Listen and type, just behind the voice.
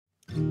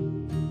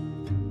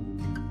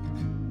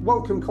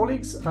Welcome,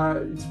 colleagues.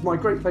 It's my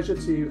great pleasure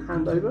to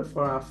hand over to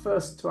our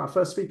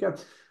first speaker,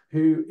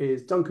 who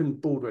is Duncan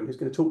Baldwin, who's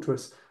going to talk to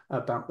us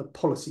about the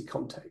policy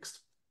context.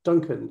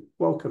 Duncan,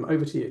 welcome.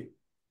 Over to you.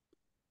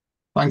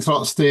 Thanks a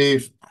lot,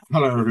 Steve.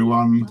 Hello,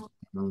 everyone.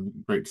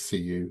 Great to see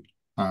you.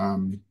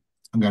 I'm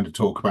going to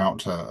talk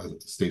about, as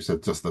Steve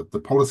said, just the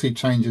policy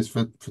changes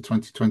for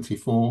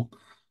 2024.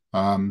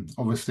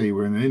 Obviously,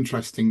 we're in an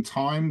interesting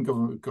time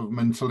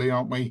governmentally,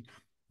 aren't we?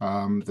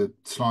 The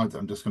slide that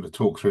I'm just going to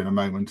talk through in a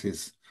moment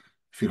is,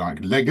 if you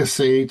like,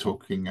 legacy,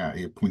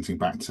 pointing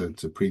back to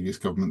previous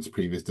governments,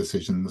 previous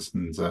decisions,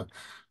 and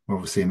we're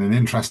obviously in an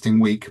interesting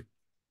week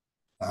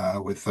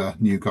with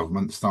new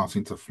government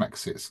starting to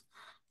flex its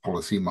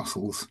policy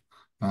muscles,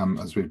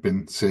 as we've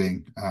been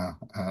seeing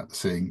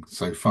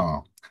so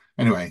far.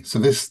 Anyway, so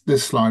this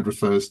slide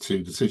refers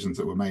to decisions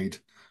that were made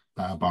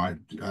by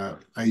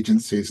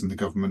agencies in the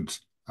government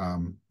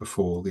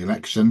before the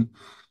election,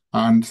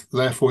 and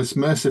therefore it's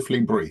mercifully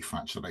brief,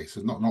 actually.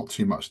 So not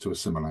too much to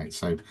assimilate.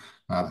 So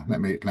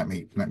let me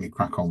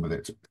crack on with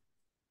it.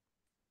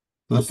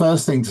 The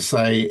first thing to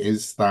say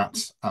is that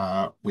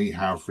we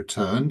have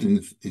returned,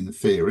 in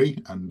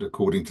theory, and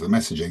according to the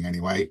messaging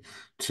anyway,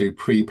 to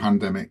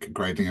pre-pandemic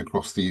grading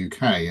across the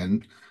UK.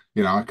 And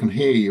I can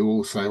hear you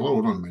all say, "Well,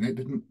 hold on a minute,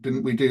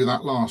 didn't we do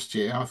that last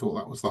year? I thought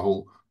that was the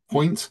whole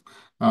point."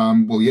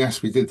 Well,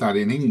 yes, we did that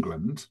in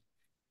England.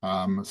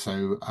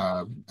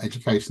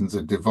 Education's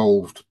a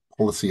devolved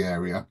policy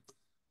area.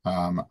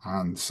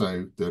 And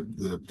so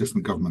the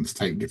different governments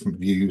take different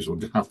views, or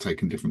have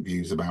taken different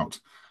views about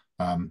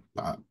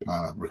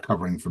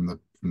recovering from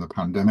the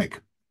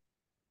pandemic.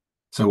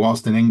 So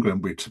whilst in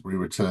England we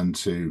returned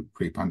to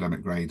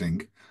pre-pandemic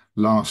grading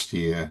last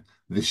year,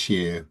 this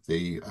year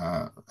the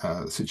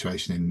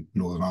situation in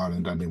Northern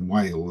Ireland and in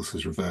Wales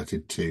has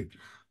reverted to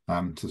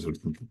sort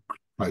of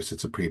closer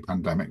to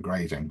pre-pandemic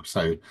grading.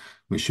 So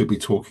we should be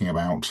talking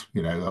about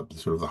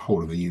sort of the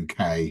whole of the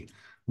UK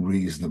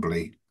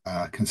reasonably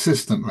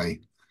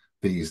consistently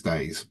these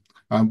days.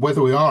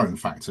 Whether we are in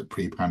fact at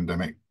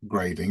pre-pandemic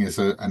grading is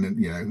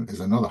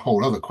another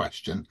whole other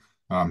question.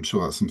 I'm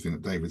sure that's something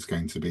that David's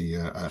going to be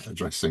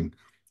addressing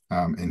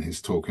in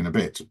his talk in a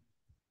bit.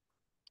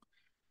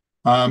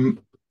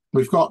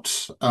 We've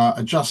got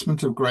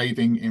adjustment of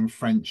grading in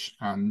French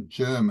and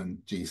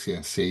German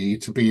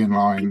GCSE to be in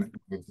line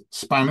with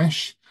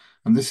Spanish,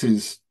 and this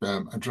is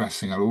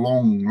addressing a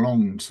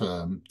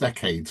long-term,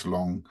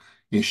 decades-long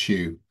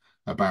issue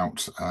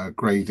about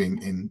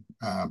grading in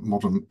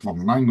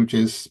modern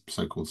languages,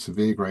 so-called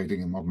severe grading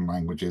in modern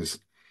languages,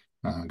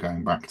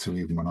 going back to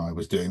even when I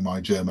was doing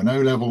my German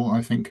O-level,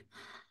 I think.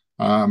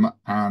 The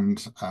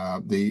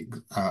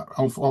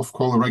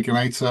Ofqual, the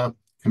regulator,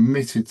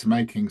 committed to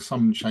making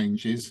some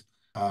changes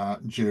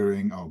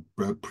during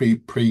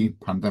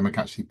pre-pandemic,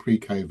 actually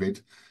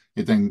pre-COVID.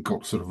 It then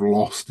got sort of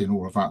lost in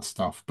all of that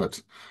stuff,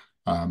 but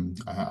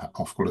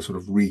Ofqual is sort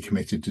of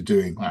recommitted to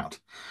doing that.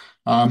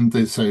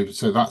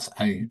 So that's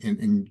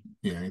in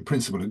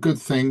principle a good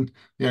thing.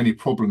 The only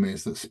problem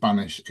is that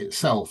Spanish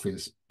itself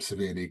is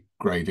severely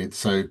graded,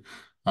 so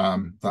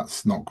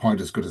that's not quite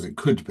as good as it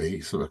could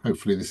be. So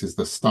hopefully this is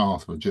the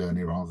start of a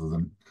journey rather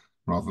than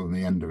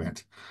the end of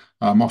it.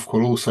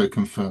 Ofqual also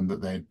confirmed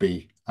that they'd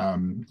be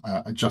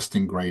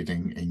adjusting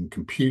grading in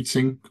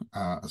computing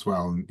as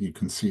well, and you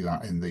can see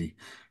that in the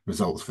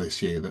results for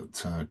this year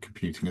that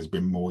computing has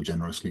been more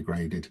generously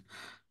graded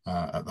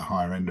at the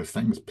higher end of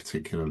things,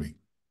 particularly.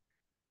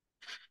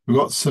 We've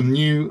got some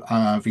new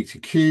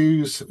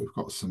VTQs, we've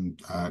got some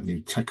new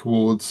tech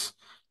awards,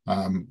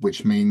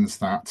 which means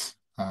that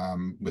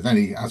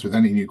as with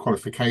any new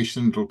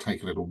qualification, it'll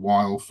take a little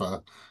while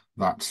for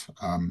that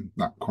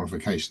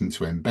qualification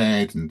to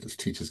embed, and as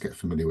teachers get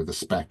familiar with the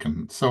spec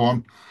and so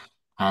on.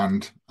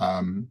 And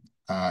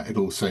it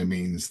also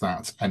means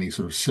that any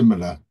sort of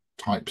similar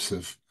types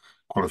of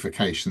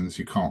qualifications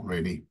you can't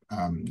really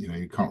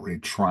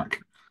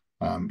track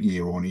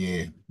year on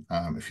year,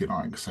 if you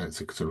like. So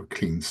it's a sort of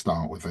clean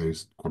start with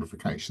those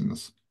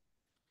qualifications.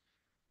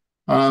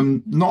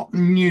 Not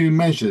new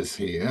measures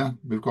here.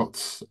 We've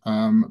got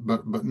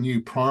but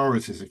new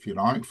priorities, if you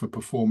like, for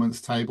performance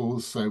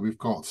tables. So we've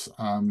got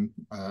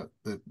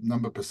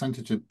the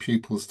percentage of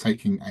pupils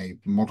taking a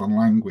modern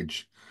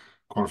language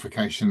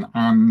qualification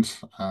and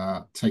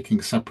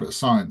taking separate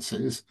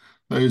sciences.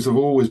 Those have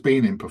always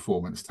been in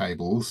performance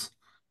tables,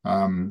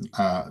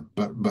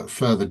 but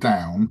further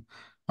down.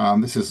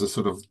 This is a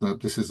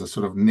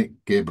sort of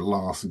Nick Gibb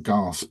last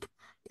gasp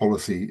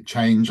policy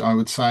change, I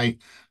would say.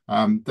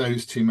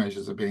 Those two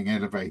measures are being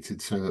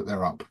elevated so that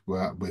they're up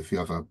with the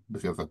other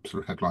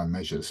sort of headline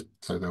measures.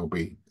 So they'll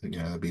be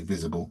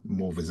visible,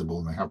 more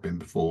visible than they have been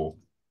before.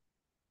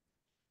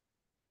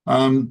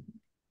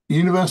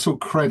 Universal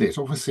credit,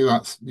 obviously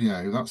that's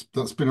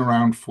been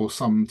around for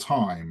some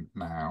time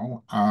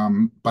now,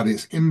 but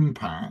its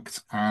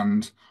impact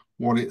and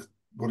what it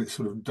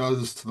sort of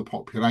does to the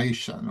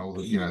population, or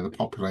the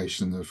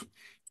population of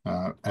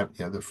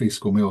the free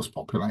school meals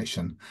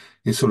population,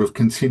 is sort of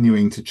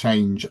continuing to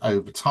change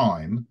over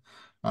time,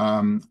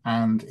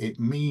 and it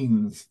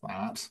means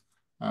that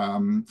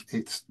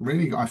It's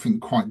really, I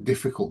think, quite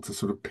difficult to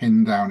sort of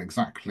pin down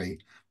exactly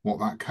what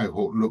that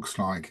cohort looks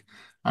like,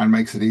 and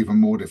makes it even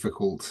more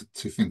difficult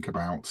to think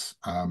about,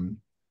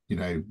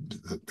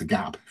 the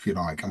gap, if you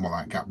like, and what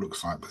that gap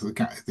looks like, because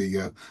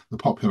the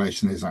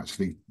population is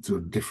actually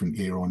sort of different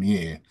year on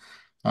year.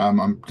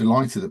 I'm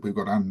delighted that we've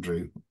got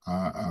Andrew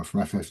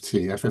from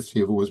FFT.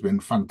 FFT have always been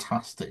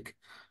fantastic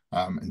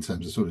in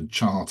terms of sort of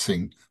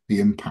charting the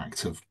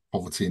impact of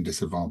poverty and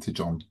disadvantage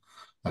on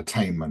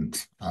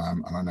attainment.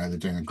 And I know they're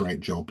doing a great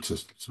job to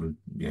sort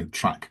of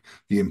track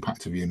the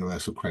impact of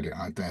universal credit.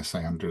 I dare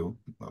say Andrew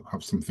will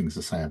have some things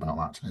to say about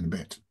that in a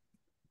bit.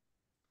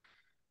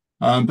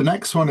 The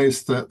next one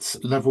is that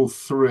level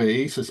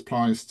 3, so this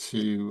applies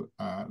to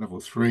level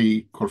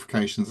 3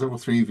 qualifications, level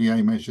 3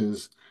 VA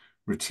measures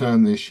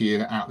return this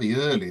year at the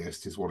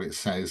earliest, is what it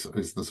says,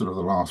 is the sort of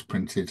the last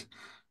printed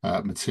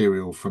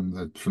material from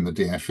the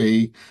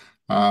DfE.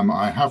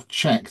 I have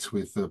checked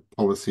with the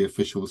policy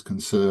officials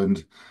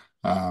concerned,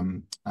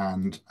 and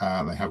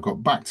they have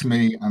got back to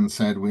me and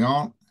said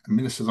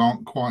ministers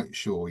aren't quite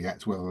sure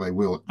yet whether they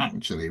will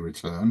actually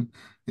return.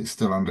 It's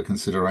still under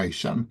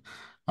consideration.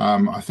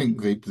 I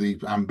think the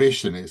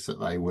ambition is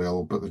that they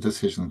will, but the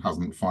decision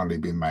hasn't finally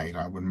been made.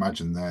 I would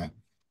imagine they're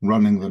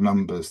running the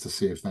numbers to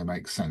see if they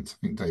make sense.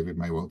 I think David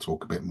may well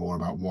talk a bit more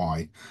about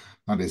why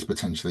that is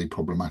potentially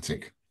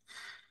problematic.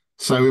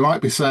 So we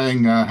might be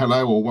saying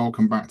hello or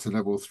welcome back to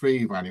level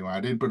 3 value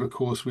added, but of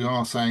course we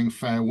are saying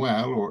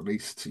farewell, or at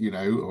least,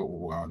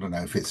 or I don't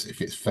know if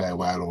it's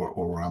farewell or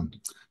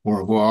au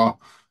revoir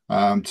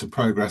to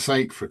Progress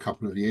 8 for a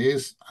couple of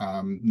years.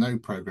 No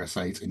Progress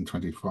 8 in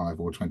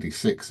 25 or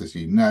 26, as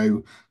you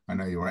know. I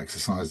know you're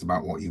exercised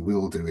about what you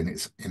will do in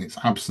its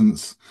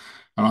absence.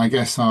 And I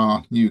guess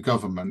our new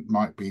government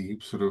might be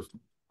sort of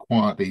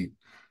quietly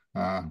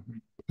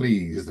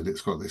pleased that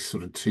it's got this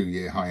sort of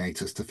 2-year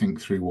hiatus to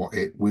think through what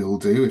it will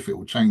do, if it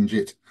will change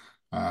it,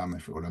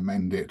 if it will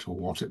amend it, or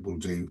what it will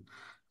do.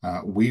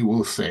 We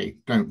will see.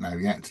 Don't know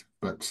yet,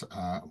 but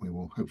we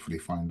will hopefully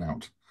find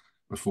out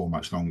before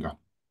much longer.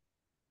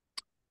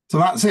 So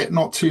that's it.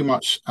 Not too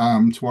much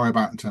to worry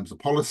about in terms of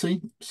policy.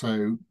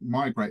 So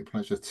my great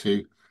pleasure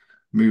to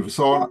move us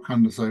on,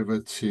 hand us over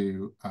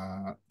to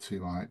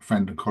my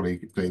friend and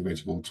colleague David,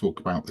 who will talk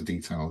about the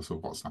details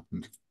of what's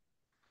happened.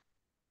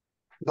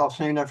 Good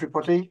afternoon,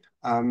 everybody.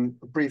 A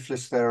brief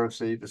list there of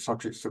the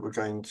subjects that we're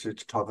going to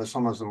cover.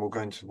 Some of them will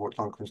go into what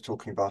Duncan was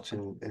talking about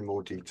in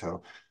more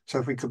detail. So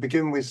if we could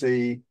begin with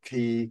the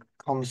key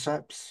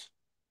concepts.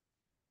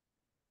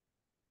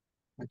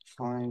 Next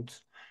slide.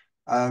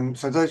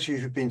 So those of you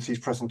who've been to these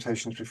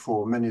presentations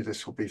before, many of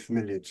this will be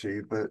familiar to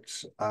you, but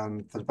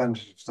for the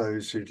benefit of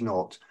those who've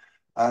not,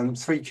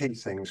 3 key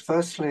things.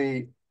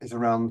 Firstly is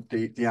around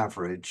the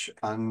average,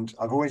 and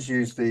I've always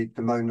used the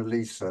Mona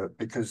Lisa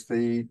because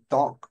the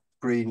dark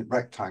green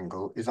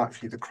rectangle is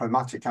actually the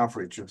chromatic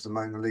average of the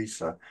Mona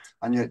Lisa,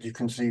 and yet you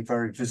can see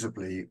very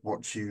visibly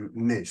what you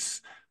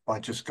miss by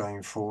just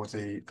going for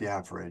the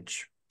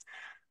average.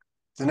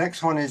 The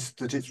next one is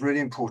that it's really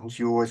important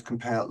you always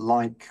compare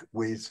like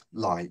with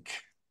like,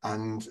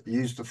 and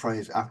use the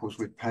phrase apples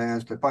with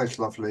pears. They're both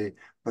lovely,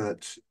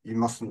 but you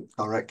mustn't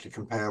directly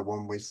compare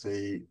one with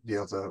the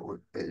other, or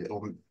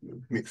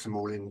mix them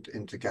all in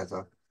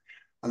together.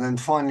 And then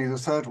finally, the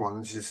third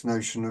one is this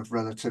notion of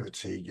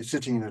relativity. You're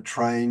sitting in a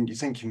train, you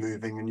think you're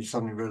moving, and you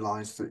suddenly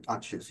realise that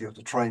actually it's the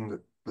other train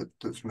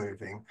that's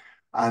moving.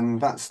 And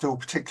that's still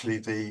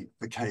particularly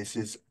the case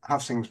is,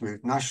 have things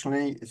moved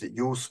nationally? Is it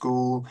your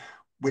school?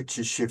 Which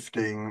is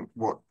shifting?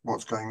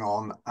 What's going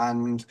on?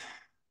 And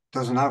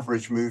does an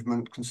average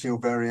movement conceal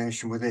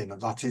variation within?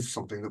 And that is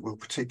something that we'll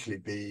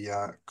particularly be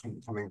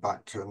coming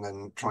back to, and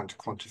then trying to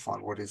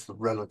quantify what is the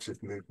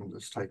relative movement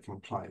that's taking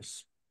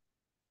place.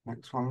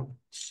 Next one.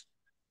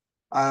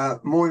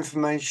 More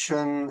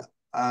information.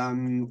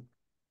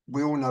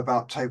 We all know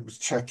about tables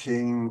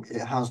checking.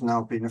 It has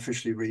now been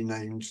officially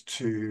renamed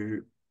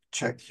to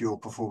check your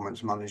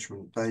performance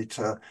management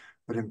data,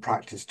 but in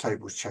practice,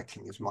 tables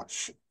checking is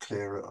much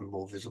clearer and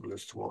more visible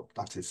as to what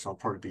that is. So I'll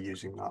probably be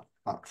using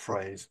that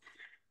phrase.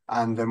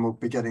 And then we'll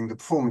be getting the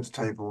performance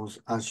tables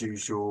as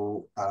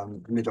usual,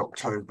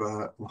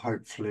 mid-October, and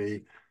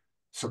hopefully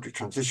subject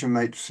transition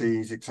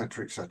matrices,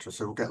 etc., etc.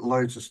 So we'll get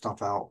loads of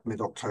stuff out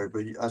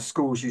mid-October. As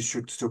schools, you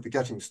should still be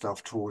getting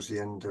stuff towards the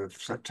end of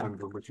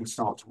September. We can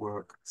start to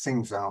work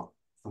things out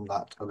from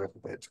that a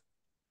little bit.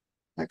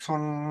 Next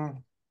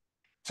one.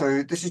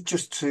 So this is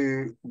just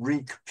to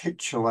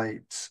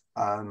recapitulate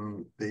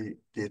the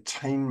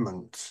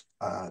attainment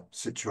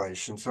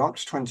situation. So up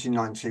to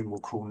 2019, we'll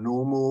call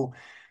normal.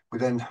 We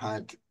then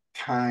had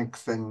CAG,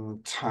 then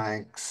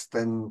TAGs,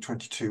 then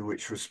 22,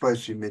 which was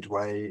supposed to be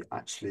midway.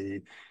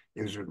 Actually,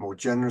 it was a bit more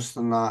generous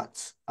than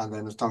that. And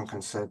then, as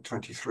Duncan said,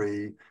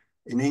 23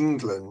 in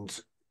England,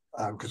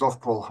 because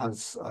Ofqual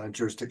has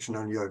jurisdiction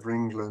only over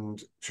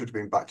England, should have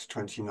been back to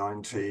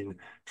 2019,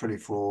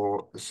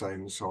 24, the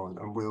same, and so on.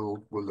 And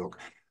we'll look.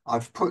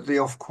 I've put the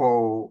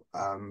Ofqual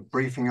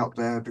briefing up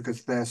there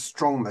because their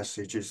strong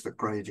message is that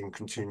grading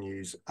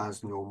continues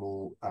as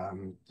normal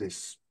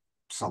this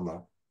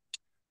summer.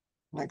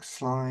 Next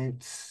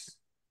slide.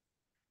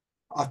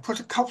 I've put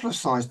a couple of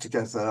slides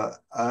together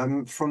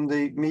from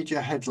the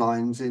media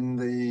headlines in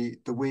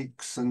the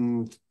weeks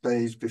and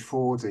days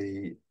before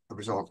the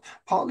result,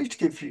 partly to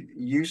give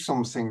you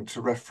something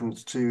to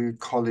reference to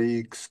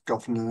colleagues,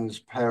 governors,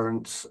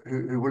 parents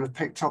who will have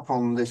picked up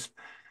on this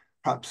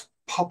perhaps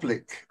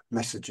public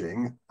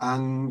messaging.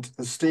 And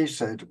as Steve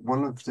said,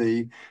 one of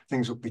the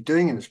things we'll be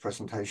doing in this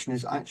presentation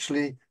is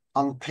actually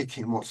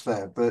unpicking what's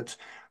there. But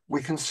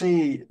we can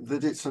see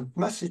that it's a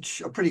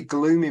message, a pretty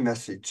gloomy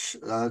message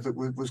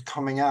that was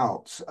coming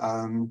out.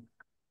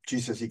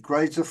 GCSE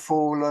grades have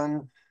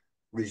fallen,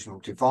 regional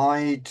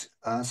divide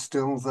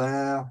still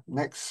there.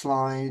 Next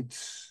slide.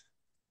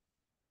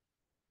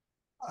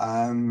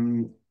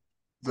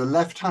 The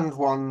left-hand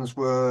ones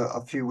were a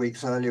few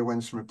weeks earlier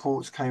when some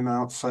reports came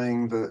out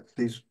saying that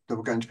they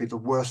were going to be the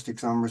worst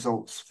exam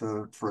results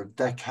for a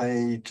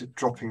decade,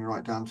 dropping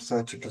right down to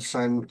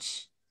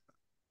 30%.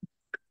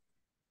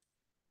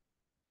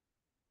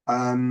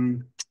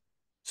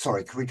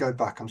 Sorry, can we go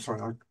back? I'm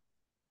sorry, I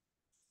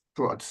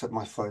thought I'd set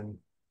my phone.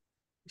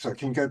 So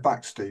can you go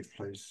back, Steve,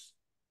 please?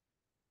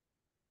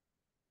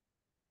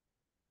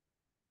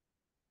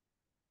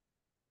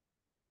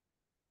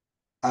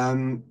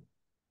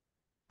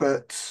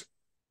 But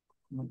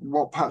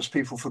what perhaps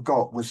people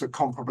forgot was that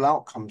comparable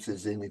outcomes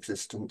is in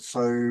existence.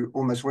 So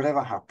almost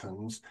whatever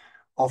happens,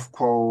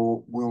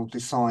 Ofqual will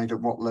decide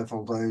at what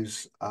level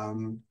those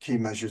key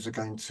measures are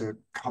going to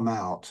come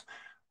out.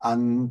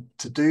 And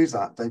to do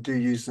that, they do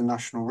use the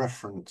national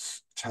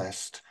reference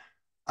test.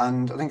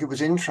 And I think it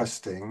was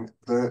interesting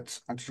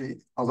that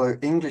actually, although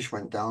English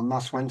went down,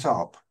 maths went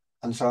up.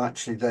 And so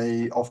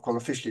actually Ofqual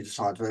officially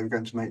decided they were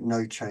going to make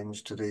no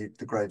change to the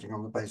grading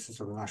on the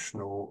basis of the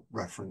national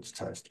reference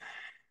test.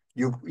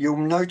 You'll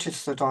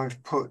notice that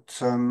I've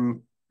put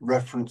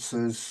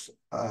references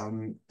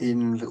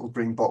in little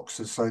green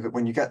boxes so that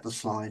when you get the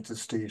slides,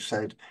 as Steve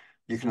said,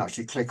 you can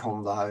actually click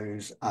on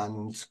those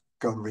and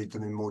go and read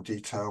them in more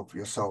detail for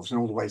yourselves. And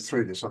all the way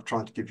through this, I've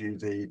tried to give you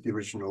the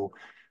original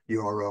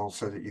URL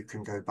so that you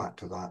can go back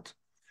to that.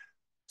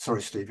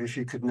 Sorry, Steve, if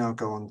you could now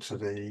go on to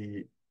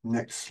the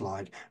next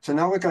slide. So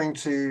now we're going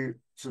to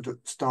sort of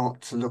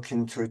start to look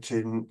into it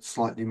in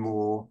slightly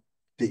more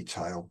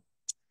detail.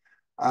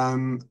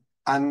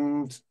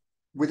 And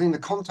within the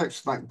context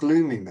of that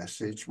gloomy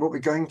message, what we're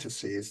going to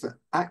see is that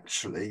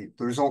actually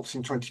the results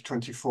in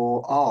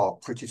 2024 are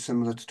pretty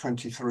similar to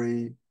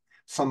 23,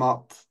 some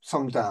up,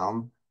 some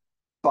down,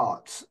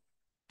 but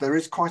there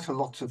is quite a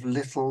lot of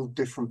little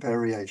different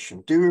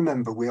variation. Do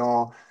remember we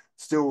are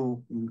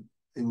still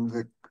in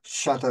the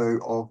shadow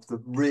of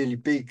the really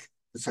big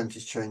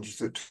percentage changes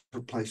that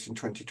took place in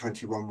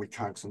 2021 with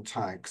CAGs and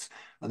tags,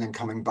 and then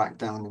coming back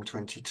down in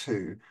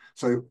 22.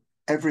 So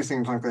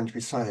everything that I'm going to be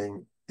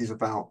saying is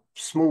about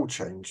small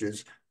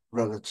changes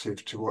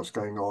relative to what's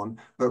going on,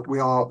 but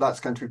that's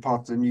going to be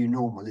part of the new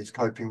normal, is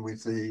coping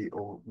with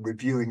or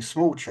reviewing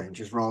small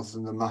changes rather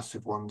than the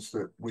massive ones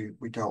that we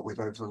dealt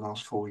with over the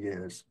last 4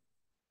 years.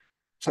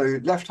 So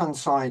left-hand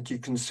side, you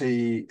can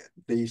see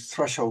the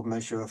threshold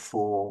measure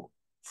for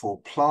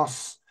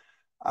 4+.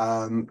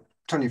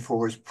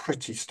 24 is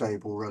pretty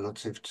stable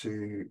relative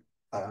to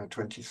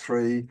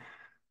 23,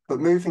 but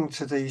moving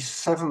to the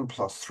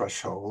 7+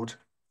 threshold,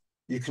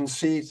 you can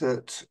see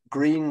that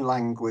green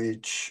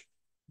language,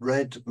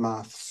 red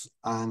maths,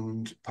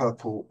 and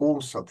purple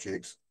all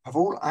subjects have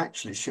all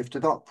actually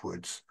shifted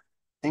upwards.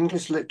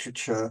 English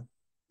literature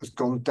has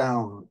gone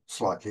down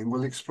slightly, and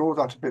we'll explore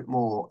that a bit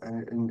more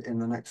in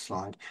the next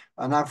slide.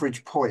 An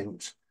average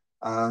point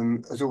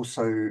has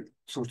also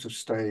sort of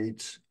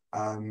stayed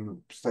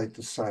the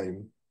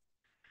same.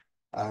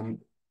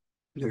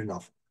 Blue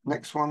enough.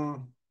 Next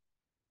one.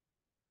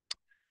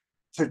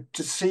 So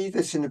to see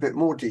this in a bit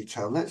more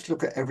detail, let's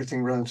look at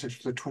everything relative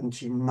to the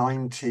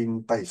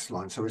 2019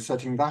 baseline. So we're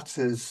setting that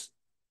as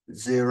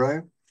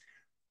 0,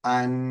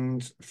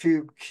 and a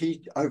few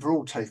key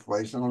overall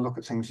takeaways, and I'll look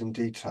at things in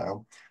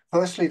detail.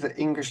 Firstly, that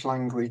English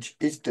language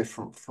is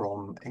different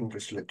from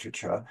English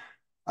literature,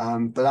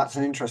 but that's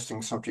an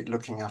interesting subject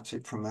looking at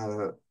it from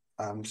a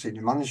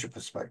senior manager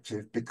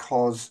perspective,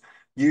 because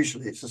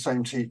usually it's the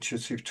same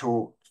teachers who've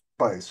taught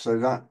both. So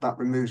that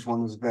removes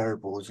one of the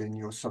variables in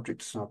your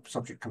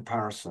subject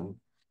comparison.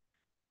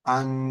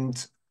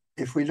 And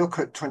if we look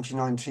at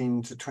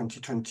 2019 to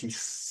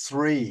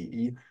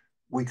 2023,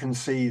 we can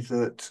see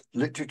that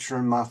literature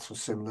and maths were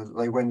similar.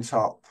 They went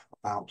up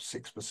about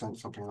 6%,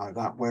 something like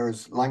that,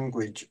 whereas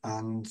language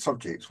and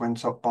subjects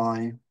went up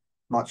by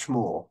much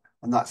more.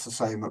 And that's the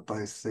same at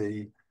both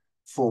the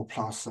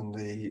 4+ and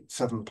the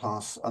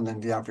 7+, and then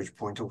the average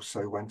point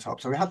also went up.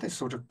 So we had this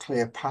sort of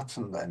clear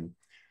pattern then,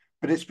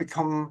 but it's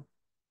become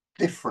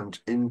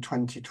different in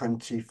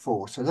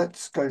 2024. So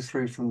let's go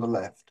through from the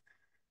left.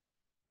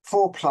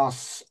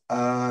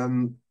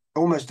 4+,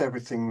 almost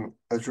everything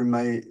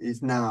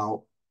is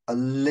now a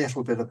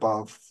little bit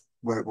above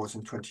where it was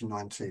in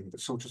 2019, but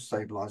sort of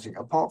stabilizing,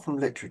 apart from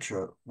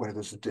literature where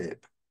there's a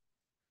dip.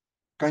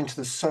 Going to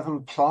the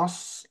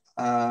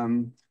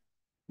 7+,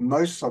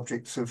 most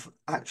subjects have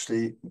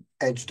actually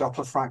edged up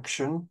a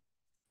fraction.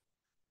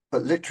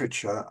 but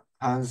literature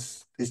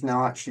is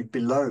now actually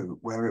below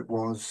where it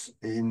was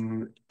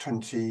in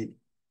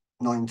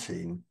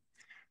 2019.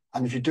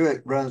 And if you do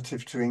it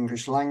relative to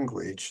English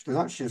language, there's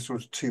actually a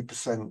sort of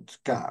 2%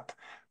 gap.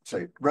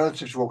 So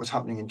relative to what was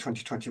happening in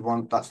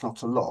 2021, that's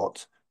not a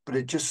lot, but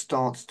it just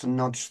starts to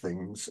nudge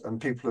things, and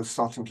people are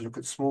starting to look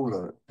at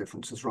smaller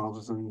differences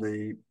rather than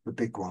the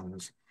big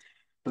ones.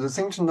 But the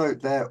thing to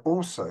note there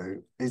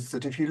also is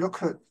that if you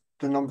look at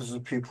the numbers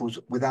of pupils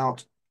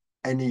without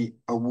any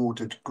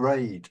awarded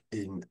grade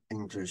in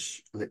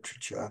English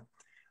literature,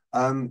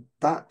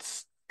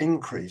 that's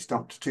increased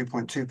up to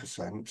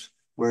 2.2%,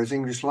 whereas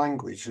English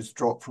language has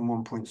dropped from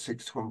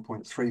 1.6 to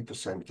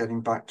 1.3%,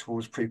 getting back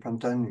towards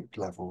pre-pandemic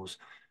levels.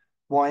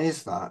 Why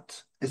is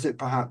that? Is it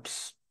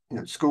perhaps,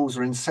 schools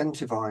are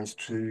incentivized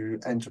to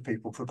enter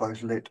people for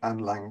both lit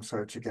and lang,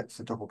 so to get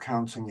the double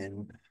counting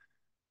in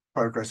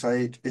progress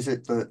aid? Is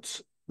it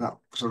that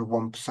sort of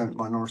 1%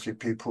 minority of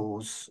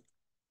pupils,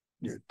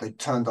 they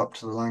turned up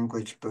to the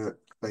language, but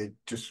they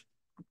just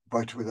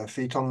voted with their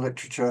feet on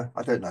literature?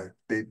 I don't know,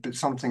 but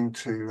something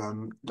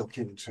to look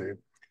into.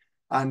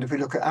 And if we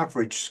look at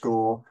average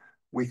score,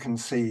 we can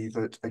see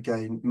that,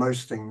 again,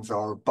 most things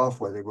are above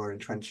where they were in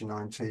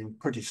 2019,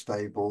 pretty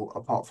stable,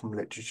 apart from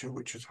literature,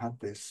 which has had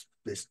this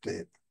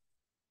dip.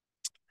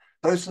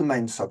 Those are the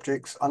main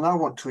subjects. I now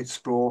want to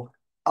explore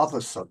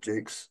other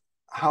subjects.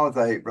 How are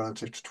they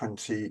relative to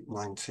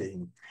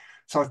 2019?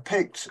 So I've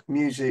picked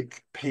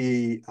music,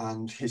 PE,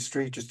 and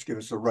history just to give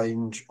us a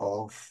range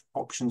of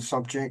option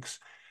subjects.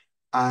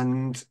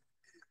 And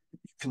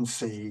you can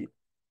see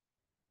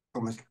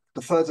almost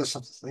the further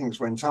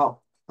things went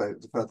up,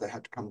 the further they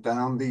had to come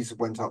down. These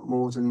went up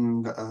more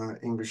than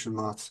English and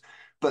maths,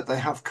 but they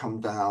have come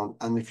down.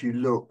 And if you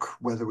look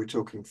whether we're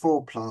talking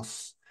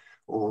 4+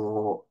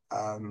 or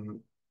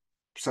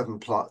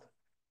 7+,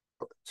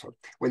 sorry,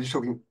 whether you're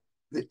talking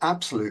the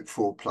absolute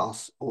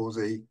 4+ or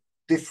the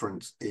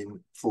difference in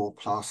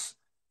 4+,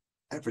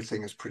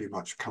 everything has pretty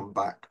much come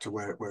back to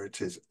where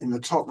it is. In the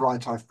top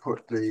right, I've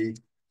put the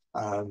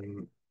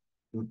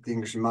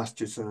English and maths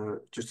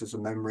just as a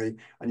memory,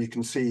 and you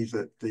can see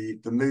that the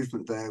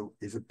movement there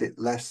is a bit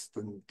less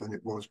than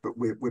it was, but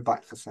we're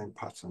back to the same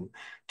pattern.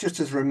 Just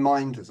as a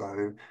reminder,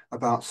 though,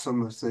 about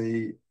some of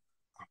the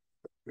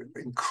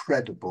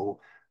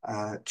incredible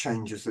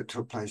changes that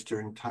took place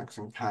during tags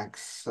and CAGs,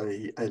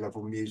 say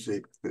A-level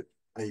music, that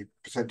a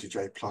percentage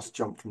A+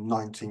 jumped from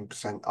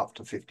 19% up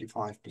to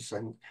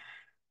 55%,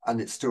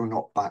 and it's still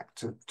not back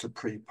to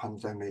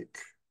pre-pandemic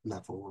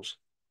levels.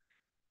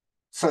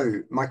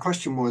 So my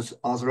question was,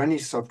 are there any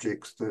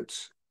subjects that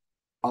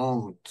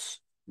aren't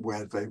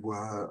where they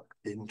were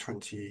in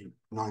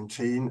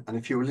 2019? And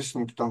if you were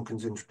listening to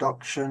Duncan's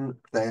introduction,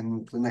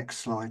 then the next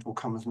slide will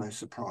come as no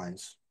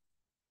surprise.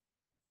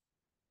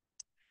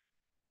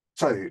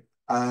 So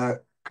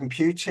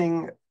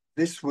computing,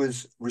 this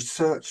was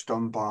research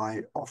done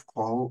by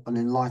Ofqual, and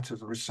in light of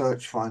the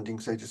research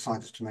findings, they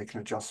decided to make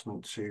an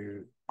adjustment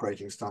to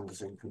grading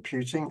standards in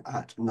computing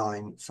at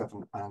 9,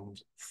 7,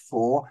 and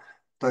 4.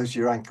 Those are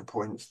your anchor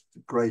points,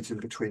 grades in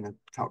between are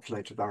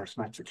calculated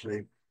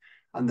arithmetically.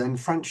 And then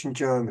French and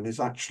German is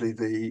actually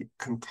the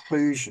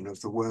conclusion of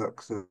the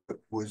work that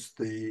was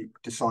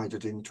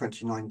decided in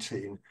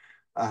 2019.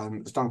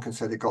 As Duncan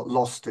said, it got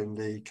lost in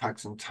the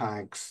CAGs and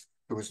tags.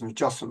 There was an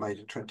adjustment made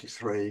in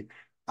 23,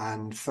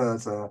 and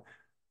further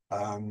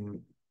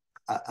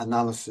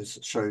analysis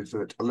showed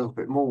that a little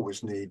bit more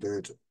was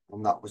needed,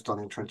 and that was done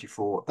in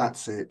 24.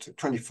 That's it.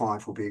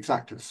 25 will be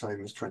exactly the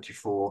same as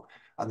 24.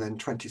 And then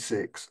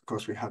 26, of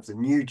course, we have the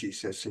new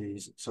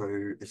GCSEs,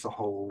 so it's a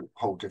whole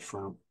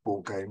different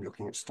ball game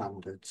looking at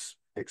standards,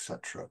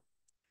 etc.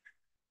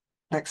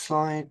 Next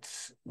slide,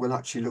 we'll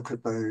actually look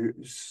at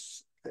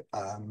those,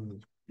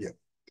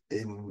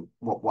 in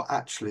what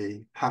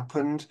actually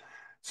happened.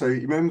 So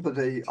you remember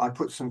I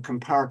put some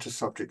comparator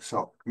subjects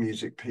up,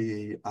 music,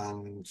 PE,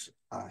 and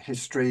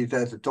history.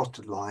 They're the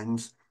dotted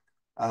lines.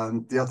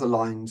 The other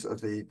lines are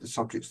the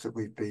subjects that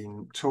we've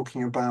been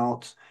talking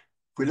about.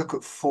 If we look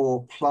at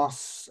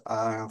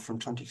 4+ from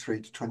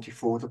 23 to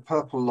 24, the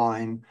purple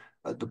line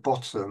at the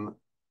bottom,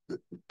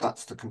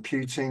 that's the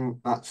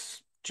computing,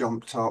 that's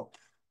jumped up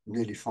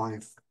nearly 4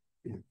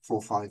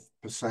 or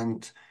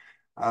 5%.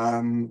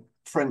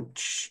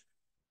 French,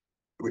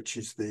 which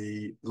is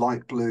the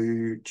light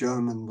blue,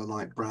 German, the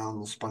light brown,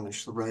 the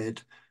Spanish, the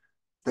red,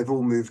 they've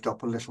all moved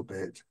up a little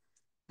bit.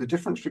 The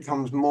difference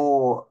becomes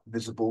more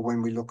visible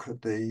when we look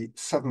at the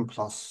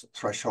 7+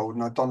 threshold,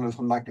 and I've done a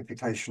little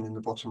magnification in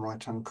the bottom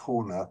right-hand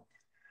corner.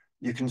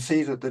 You can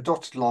see that the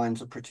dotted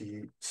lines are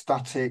pretty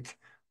static,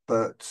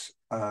 but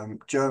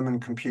German,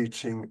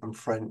 computing, and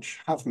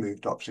French have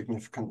moved up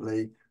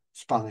significantly.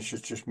 Spanish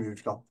has just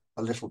moved up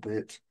a little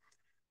bit.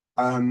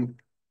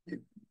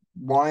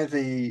 Why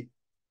the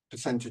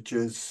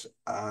percentages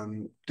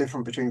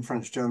different between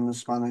French, German, and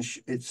Spanish?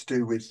 It's to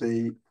do with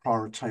the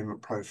prior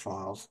attainment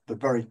profiles. They're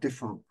very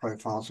different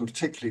profiles, and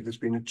particularly there's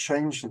been a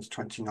change since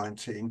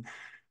 2019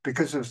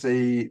 because of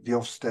the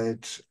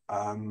Ofsted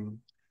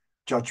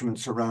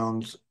judgments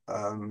around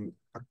an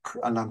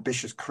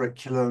ambitious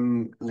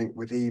curriculum linked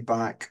with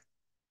EBAC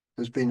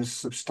there's been a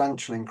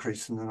substantial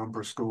increase in the number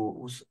of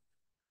schools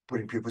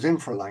putting pupils in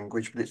for a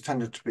language, but it's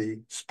tended to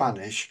be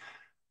Spanish,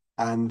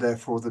 and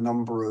therefore the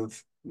number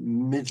of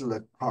middle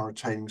power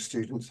attaining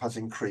students has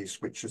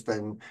increased, which has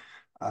then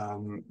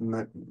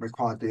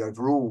required the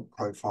overall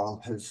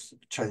profile has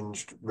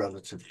changed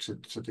relative to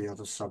the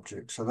other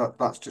subjects. So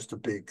that's just a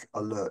big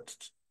alert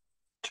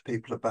to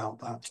people about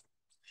that.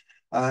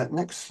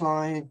 Next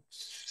slide.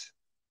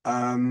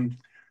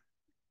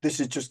 This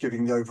is just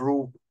giving the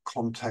overall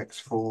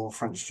context for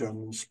French,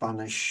 German,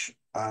 Spanish.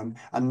 And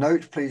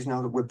note, please,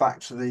 now that we're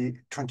back to the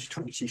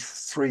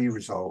 2023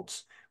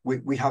 results,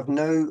 we have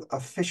no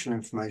official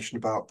information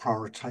about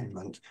prior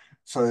attainment.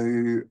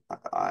 So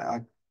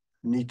I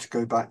need to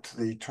go back to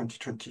the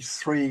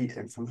 2023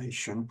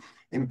 information.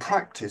 In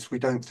practice, we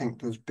don't think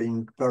there's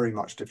been very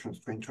much difference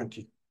between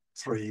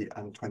 23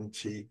 and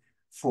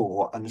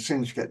 24. And as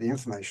soon as we get the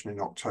information in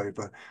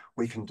October,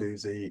 we can do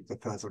the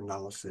further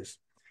analysis.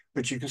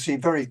 But you can see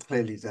very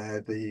clearly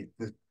there the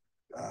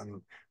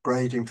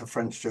grading for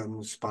French,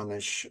 German,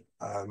 Spanish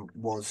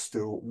was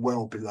still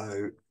well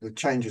below. The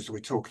changes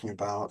we're talking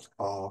about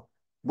are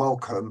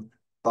welcome,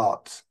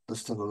 but there's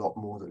still a lot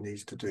more that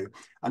needs to do.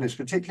 And it's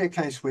particularly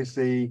a case with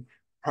the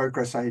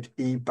Progress Aid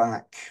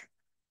EBAC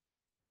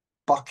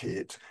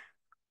bucket.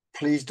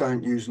 Please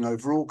don't use an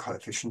overall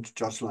coefficient to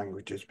judge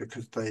languages,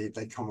 because they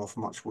come off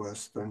much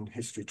worse than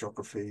history,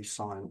 geography,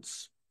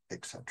 science,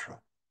 etc.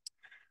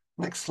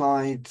 Next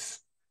slide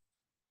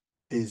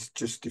is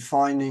just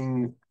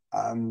defining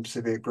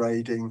severe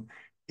grading.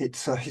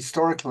 It's a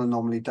historical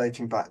anomaly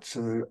dating back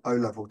to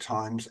O-level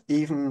times,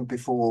 even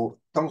before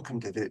Duncan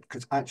did it,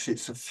 because actually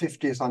it's the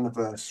 50th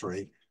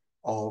anniversary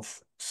of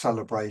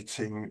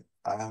celebrating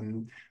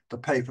the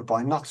paper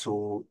by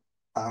Nuttall,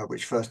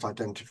 which first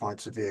identified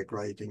severe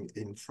grading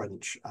in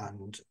French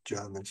and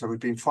German. So we've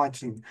been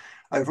fighting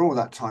over all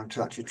that time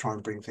to actually try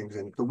and bring things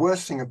in. The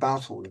worst thing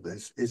about all of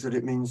this is that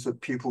it means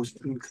that pupils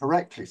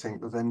incorrectly think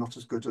that they're not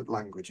as good at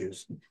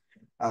languages,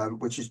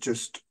 which is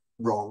just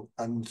wrong,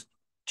 and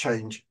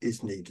change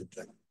is needed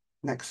then.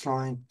 Next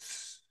slide.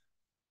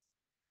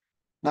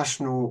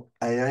 National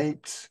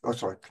A8, oh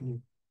sorry,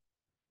 can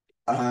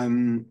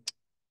you,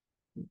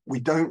 we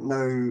don't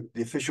know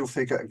the official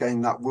figure.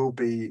 Again, that will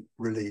be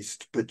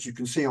released, but you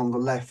can see on the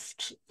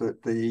left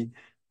that the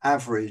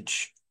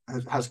average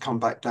has come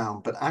back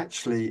down, but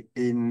actually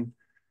in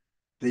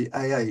the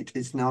A8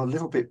 it's now a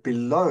little bit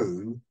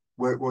below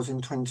where it was in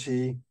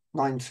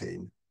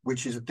 2019,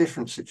 which is a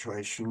different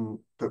situation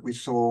that we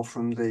saw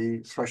from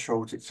the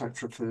thresholds,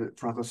 etc.,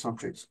 for other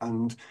subjects.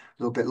 And a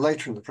little bit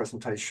later in the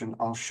presentation,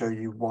 I'll show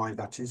you why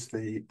that is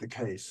the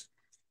case.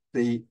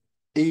 The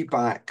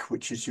EBAC,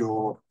 which is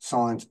your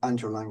science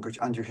and your language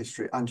and your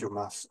history and your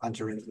maths and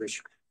your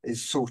English,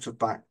 is sort of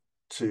back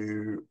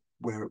to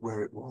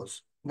where it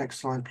was. Next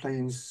slide,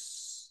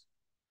 please.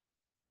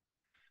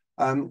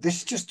 This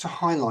is just to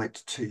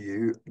highlight to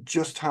you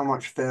just how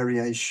much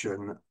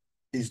variation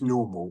is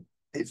normal.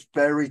 It's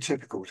very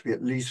typical to be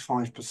at least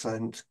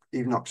 5%,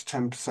 even up to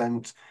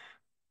 10%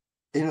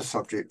 in a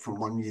subject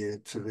from one year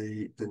to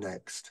the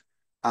next.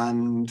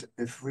 And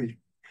if we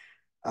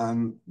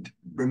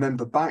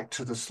remember back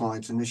to the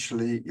slides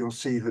initially, you'll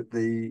see that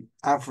the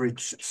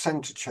average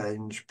centre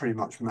change pretty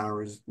much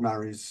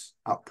marries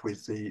up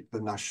with the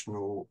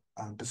national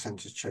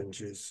percentage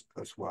changes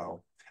as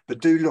well.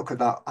 But do look at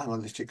that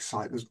analytics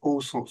site. There's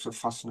all sorts of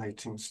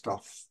fascinating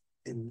stuff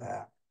in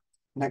there.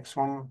 Next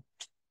one.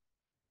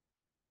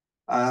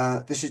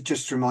 This is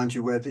just to remind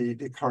you where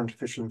the current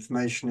official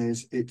information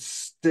is. It's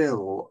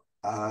still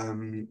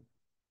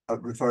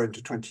referring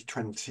to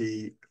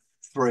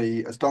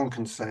 2023. As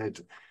Duncan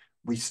said,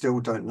 we still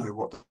don't know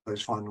what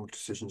those final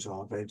decisions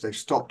are. They've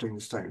stopped doing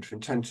the statement of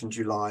intent in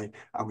July,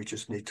 and we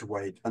just need to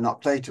wait. An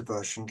updated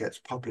version gets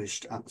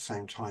published at the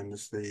same time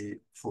as the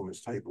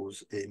performance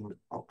tables in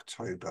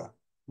October.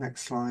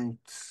 Next slide.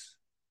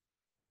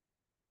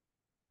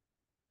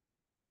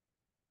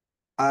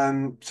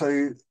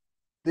 So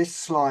this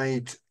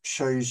slide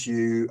shows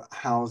you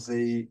how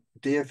the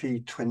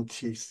DFE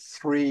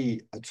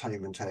 23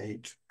 attainment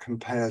aid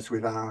compares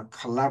with our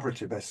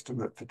collaborative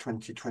estimate for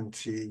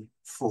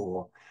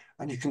 2024.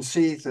 And you can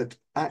see that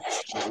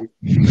actually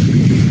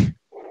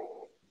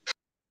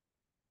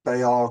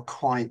they are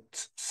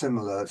quite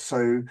similar.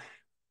 So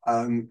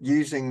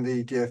using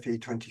the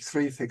DFE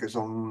 23 figures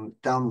on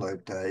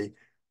download day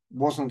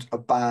wasn't a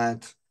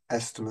bad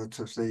estimate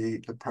of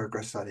the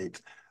progress aid.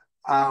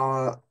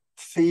 Our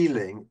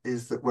feeling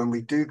is that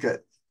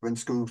when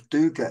schools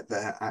do get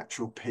their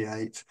actual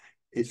P8,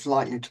 it's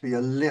likely to be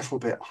a little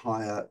bit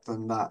higher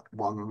than that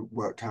one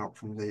worked out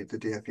from the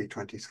DFE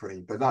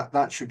 23. But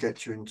that should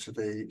get you into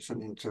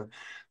the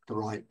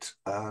right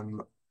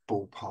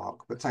ballpark.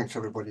 But thanks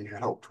everybody who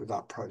helped with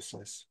that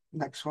process.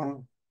 Next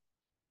one.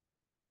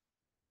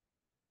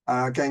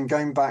 Again,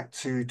 going back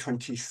to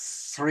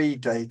 23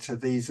 data,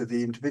 these are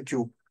the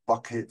individual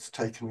buckets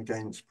taken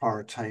against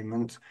prior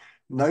attainment.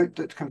 Note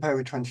that compared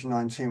with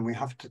 2019, we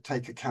have to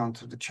take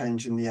account of the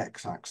change in the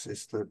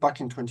x-axis. Back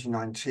in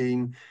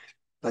 2019,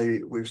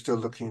 we were still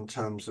looking in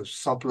terms of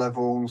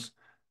sub-levels.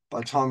 By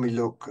the time we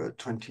look at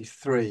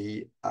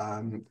 23,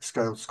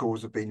 scaled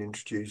scores have been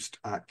introduced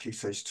at Key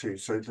Stage 2.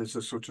 So there's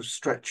a sort of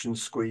stretch and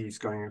squeeze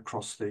going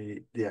across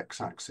the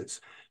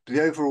x-axis. But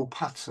the overall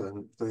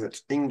pattern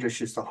that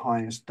English is the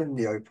highest, then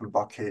the open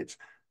bucket,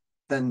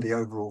 then the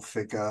overall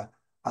figure,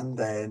 and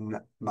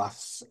then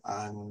maths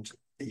and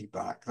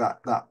EBAC.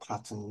 That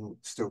pattern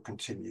still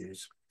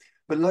continues.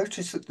 But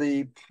notice that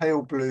the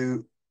pale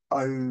blue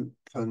open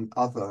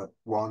other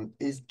one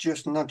is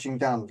just nudging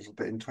down a little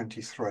bit in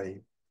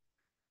 23.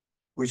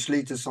 Which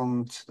leads us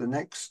on to the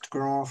next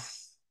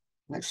graph,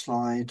 next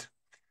slide.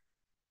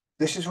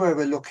 This is where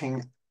we're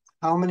looking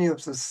how many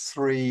of the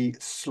 3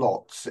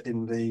 slots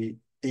in the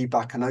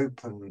EBAC and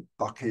open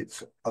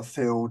buckets are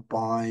filled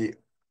by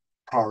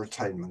prior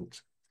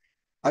attainment.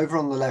 Over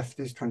on the left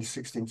is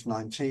 2016 to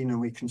 19, and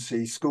we can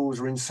see schools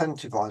are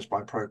incentivized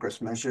by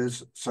progress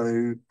measures,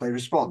 so they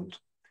respond.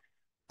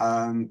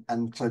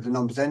 And so the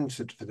numbers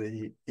entered for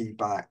the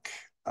EBAC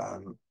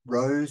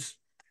rose.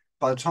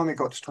 By the time it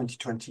got to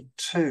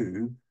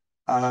 2022,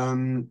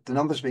 the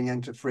numbers being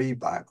entered for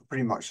EBAC were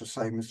pretty much the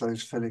same as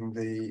those filling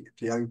the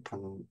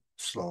open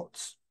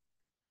slots.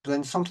 But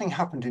then something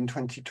happened in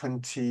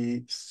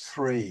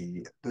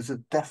 2023. There's a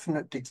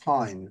definite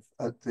decline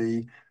at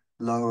the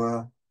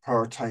lower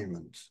prior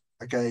attainment.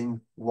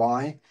 Again,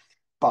 why?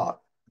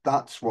 But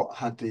that's what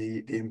had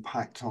the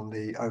impact on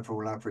the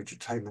overall average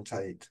attainment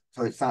 8.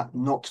 So it's that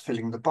not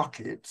filling the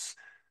buckets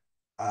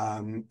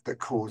that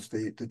caused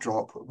the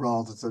drop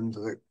rather than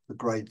the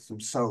grades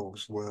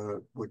themselves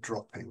were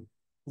dropping.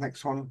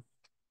 Next one.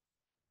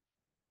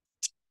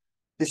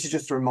 This is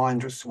just a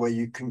reminder as to where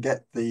you can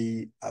get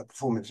the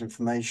performance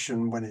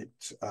information when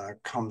it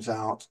comes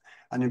out.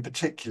 And in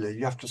particular,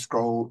 you have to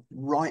scroll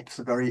right to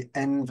the very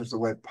end of the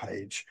web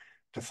page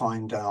to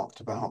find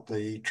out about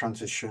the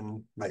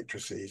transition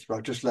matrices. But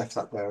I've just left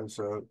that there as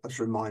a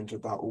reminder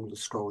about all the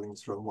scrolling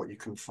through and what you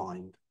can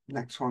find.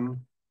 Next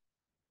one.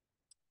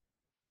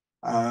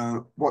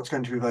 What's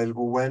going to be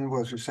available when?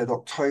 Well, as we said,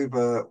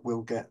 October,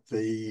 we'll get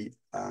the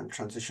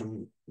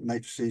transition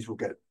matrices, we'll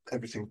get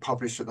everything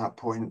published at that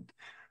point,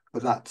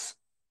 but that's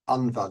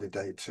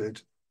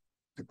unvalidated.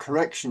 The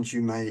corrections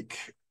you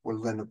make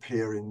will then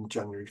appear in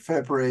January,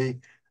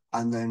 February,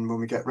 and then when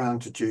we get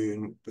round to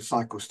June, the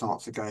cycle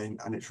starts again,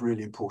 and it's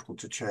really important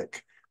to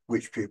check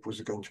which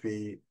pupils are going to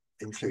be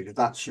included.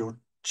 That's your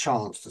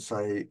chance to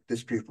say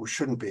this pupil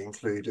shouldn't be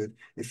included.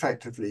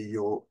 Effectively,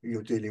 you're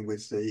dealing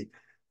with the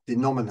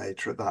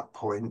denominator at that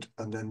point,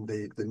 and then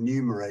the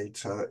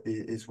numerator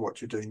is what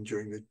you're doing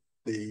during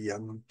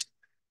the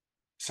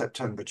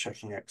September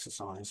checking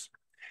exercise.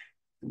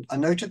 I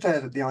noted there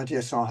that the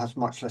IDSR has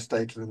much less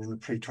data than in the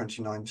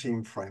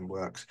pre-2019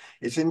 frameworks.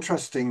 It's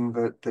interesting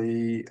that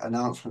the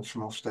announcements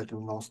from Ofsted in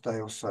the last day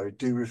or so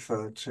do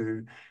refer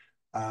to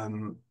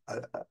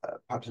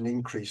perhaps an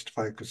increased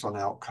focus on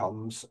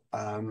outcomes,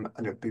 and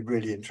it would be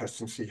really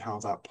interesting to see how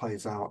that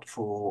plays out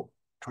for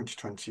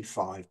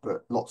 2025,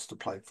 but lots to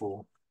play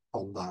for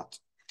on that.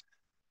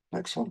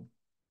 Next one.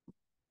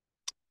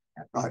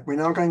 Right, we're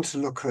now going to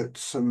look at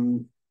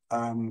some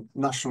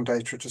national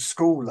data at a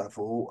school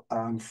level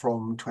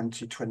from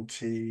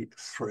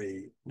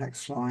 2023. Next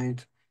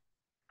slide.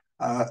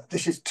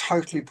 This is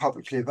totally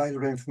publicly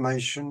available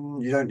information.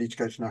 You don't need to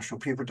go to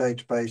National Pupil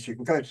Database. You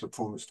can go to the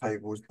performance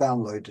tables,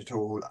 download it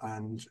all,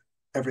 and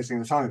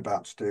everything that I'm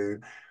about to do,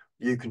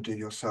 you can do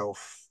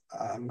yourself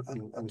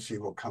and see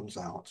what comes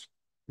out.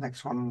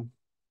 Next one.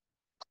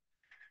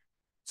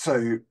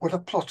 So what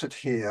I've plotted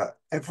here,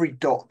 every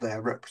dot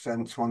there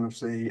represents one of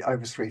the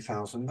over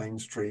 3,000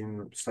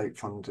 mainstream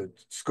state-funded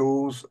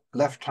schools.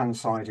 Left-hand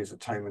side is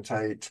attainment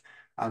 8,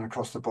 and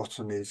across the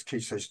bottom is Key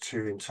Stage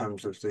 2 in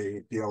terms of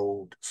the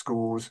old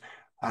scores,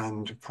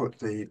 and put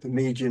the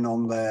median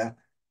on there,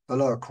 the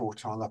lower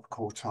quartile, upper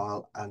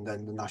quartile, and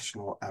then the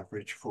national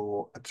average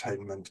for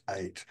attainment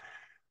 8.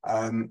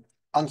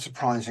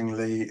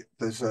 Unsurprisingly,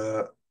 there's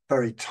a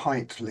very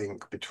tight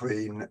link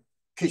between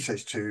Key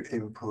Stage 2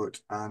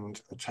 input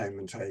and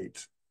attainment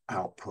 8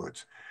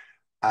 output.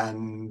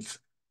 And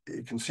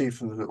you can see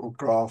from the little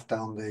graph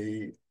down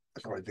the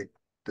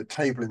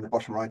table in the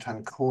bottom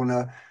right-hand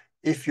corner,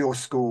 if your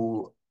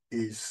school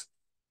is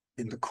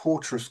in the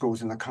quarter of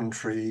schools in the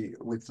country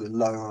with the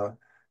lower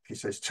Key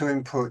Stage 2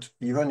 input,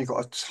 you've only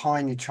got a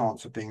tiny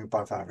chance of being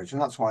above average.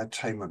 And that's why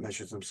attainment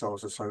measures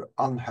themselves are so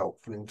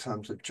unhelpful in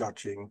terms of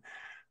judging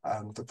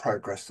the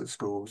progress that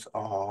schools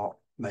are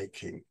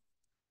making.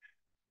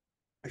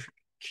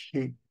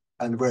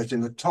 And whereas in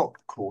the top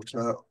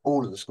quarter,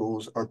 all of the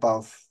schools are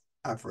above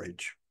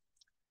average.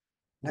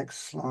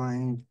 Next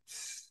slide.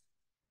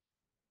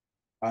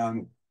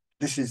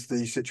 This is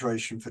the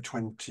situation for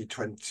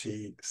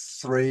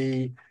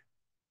 2023.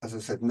 As I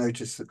said,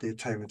 notice that the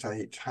attainment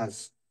 8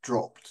 has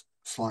dropped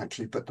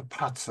slightly, but the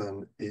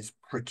pattern is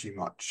pretty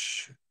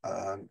much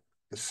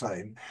the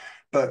same.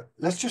 But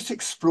let's just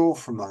explore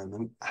for a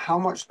moment how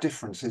much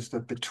difference is there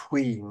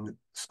between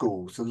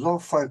schools. There's a lot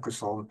of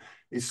focus on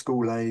is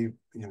school A,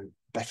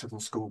 better than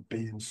school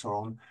B and so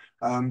on.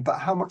 But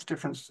how much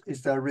difference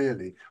is there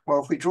really?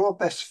 Well, if we draw a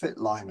best fit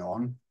line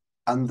on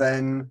and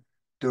then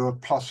do a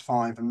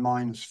 +5 and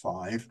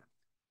 -5,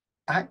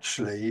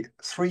 actually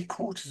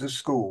 3/4 of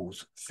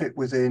schools fit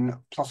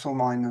within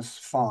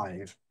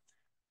 ±5.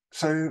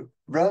 So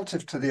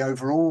relative to the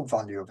overall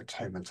value of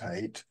attainment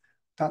 8,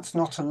 that's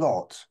not a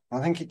lot. I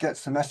think it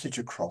gets the message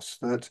across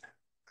that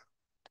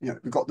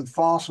we've got the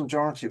vast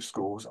majority of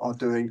schools are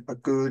doing a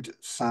good,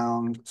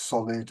 sound,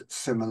 solid,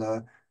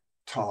 similar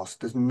task.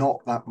 There's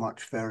not that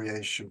much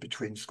variation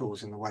between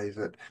schools in the way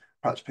that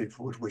perhaps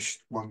people would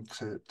wish one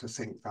to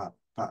think that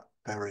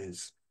there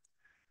is.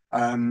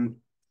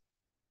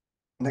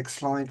 Next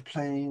slide,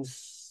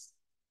 please.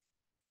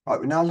 Right,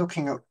 we're now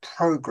looking at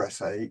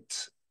Progress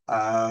 8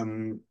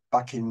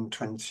 back in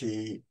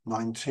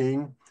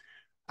 2019.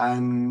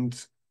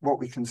 And what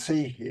we can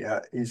see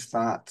here is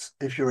that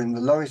if you're in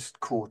the lowest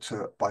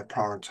quarter by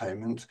prior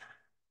attainment,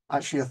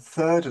 actually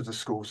 1/3 of the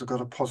schools have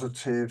got a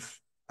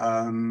positive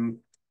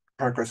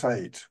Progress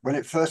 8. When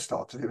it first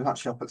started, it was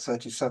actually up at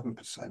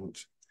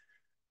 37%.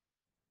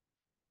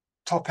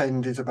 Top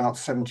end is about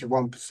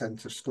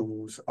 71% of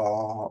schools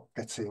are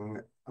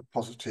getting a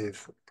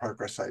positive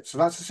Progress 8. So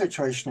that's the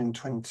situation in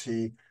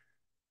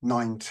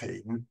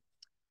 2019.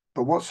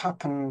 But what's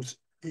happened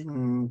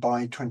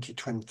by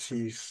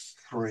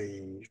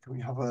 2023? Can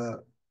we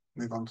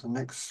move on to the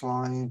next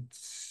slide?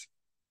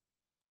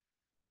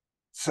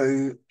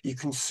 So you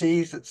can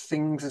see that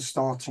things are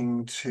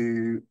starting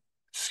to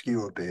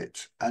skew a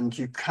bit, and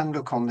you can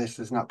look on this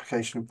as an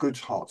application of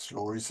Goodhart's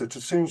law, is that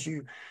as soon as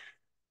you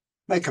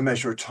make a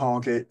measure a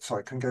target, so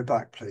I can go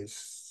back,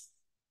 please,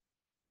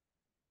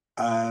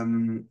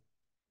 then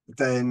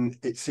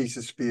it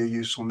ceases to be a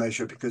useful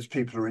measure because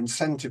people are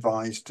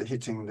incentivized to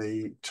hitting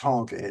the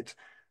target.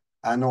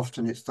 And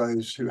often it's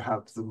those who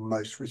have the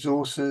most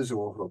resources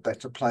or who are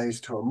better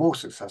placed who are more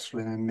successful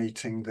in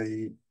meeting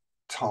the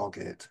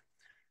target.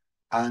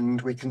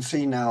 And we can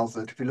see now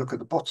that if you look at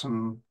the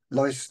bottom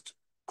lowest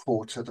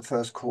quarter, the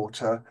first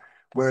quarter,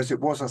 whereas it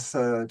was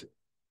 1/3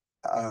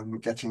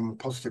 getting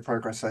positive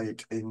Progress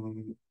 8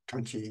 in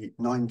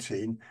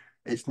 2019,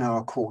 it's now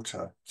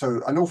 1/4.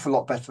 So an awful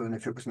lot better than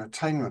if it was an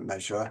attainment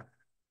measure,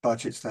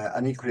 but it's there.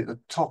 And equally at the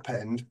top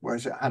end,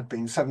 whereas it had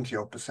been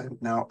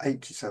 70-odd%, now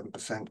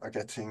 87% are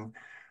getting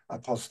a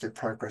positive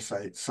Progress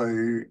 8. So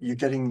you're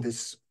getting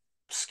this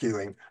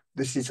skewing.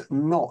 This is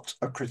not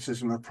a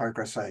criticism of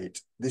Progress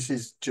 8. This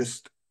is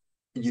just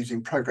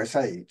using Progress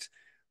 8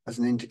 as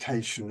an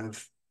indication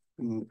of,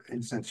 in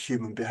a sense,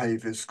 human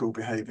behaviours, school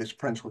behaviours,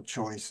 parental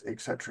choice,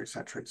 etc.,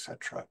 etc.,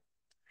 etc.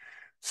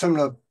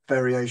 Similar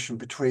variation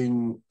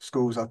between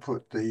schools. I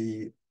put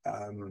the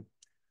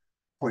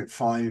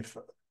 0.5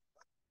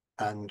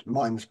 and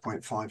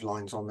 -0.5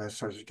 lines on there,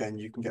 so again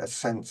you can get a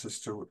sense as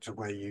to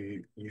where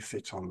you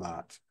fit on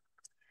that.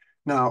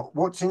 Now,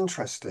 what's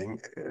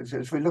interesting is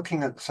as we're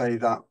looking at, say,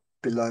 that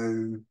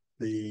below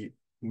the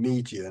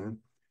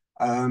median,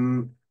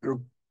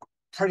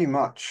 pretty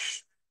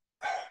much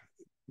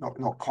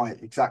not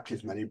quite exactly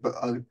as many, but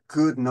a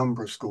good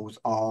number of schools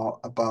are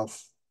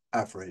above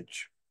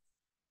average.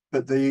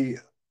 But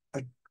the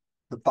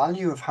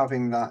value of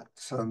having that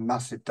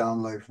massive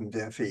download from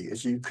DFE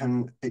is you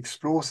can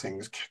explore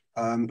things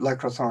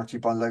local authority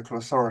by local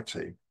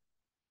authority.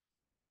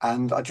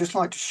 And I'd just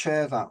like to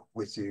share that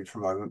with you for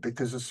a moment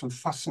because there's some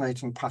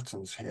fascinating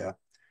patterns here.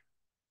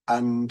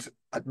 And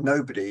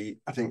nobody,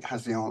 I think,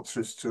 has the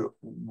answer as to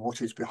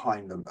what is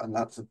behind them. And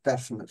that's a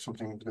definite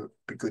something that would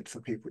be good for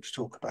people to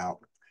talk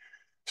about.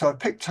 So I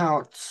picked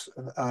out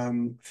a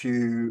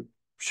few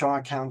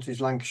Shire counties,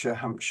 Lancashire,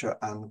 Hampshire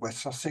and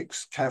West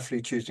Sussex,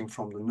 carefully choosing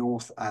from the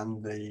north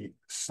and the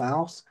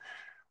south.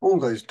 All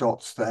those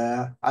dots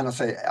there. And I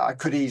say I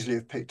could easily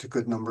have picked a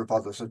good number of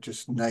others. I've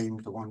just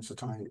named the ones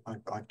that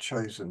I've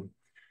chosen.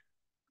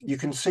 You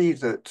can see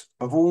that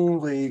of all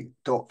the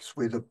dots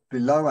with a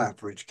below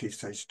average Key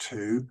Stage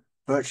 2,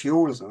 virtually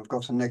all of them have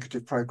got a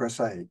negative Progress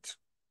 8.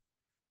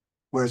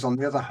 Whereas on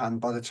the other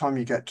hand, by the time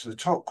you get to the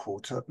top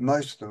quarter,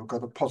 most of them have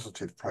got a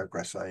positive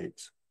Progress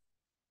 8.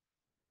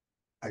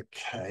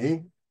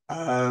 Okay.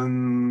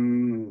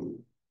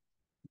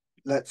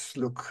 Let's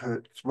look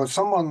at, well,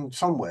 someone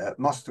somewhere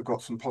must have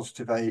got some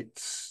positive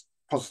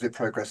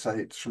Progress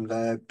 8s from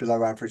their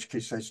below average Key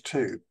Stage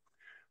 2.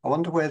 I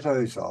wonder where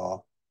those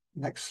are.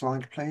 Next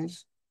slide,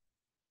 please.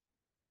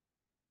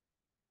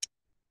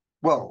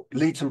 Well,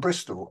 Leeds and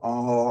Bristol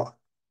are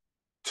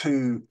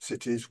two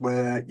cities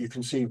where you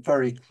can see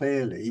very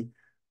clearly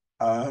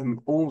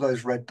all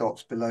those red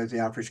dots below the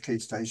average Key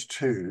Stage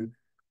 2,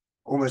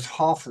 almost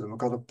half of them have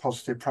got a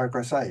positive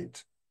Progress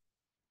 8.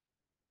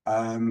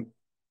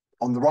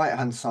 On the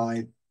right-hand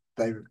side,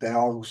 they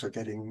are also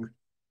getting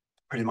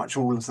pretty much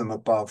all of them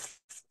above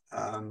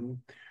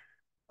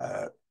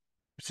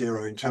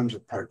 0 in terms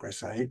of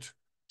Progress 8.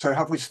 So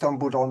have we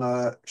stumbled on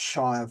a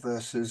Shire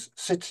versus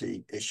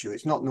city issue?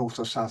 It's not north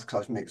or south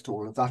because I've mixed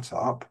all of that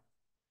up.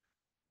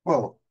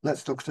 Well,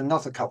 let's look at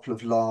another couple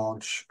of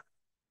large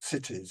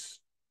cities.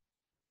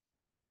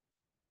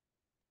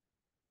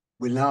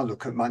 We'll now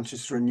look at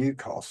Manchester and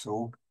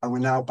Newcastle, and we're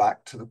now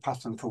back to the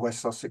pattern for West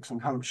Sussex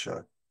and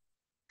Hampshire.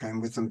 Again,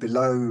 with them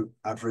below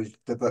average,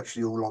 they're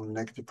virtually all on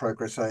negative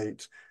Progress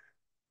 8.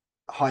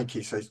 high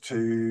key stage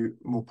 2,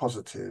 more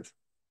positive.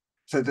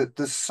 So that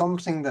there's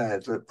something there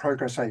that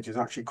progress 8 is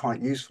actually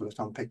quite useful at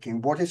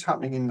unpicking what is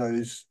happening in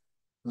those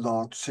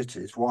large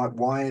cities.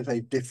 Why are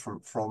they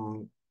different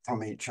from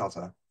each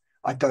other?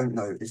 I don't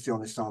know is the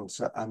honest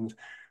answer, and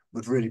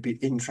would really be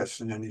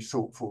interested in any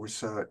thoughtful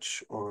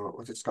research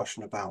or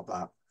discussion about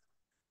that.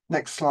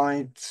 Next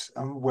slide.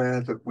 I'm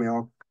aware that we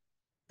are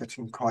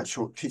getting quite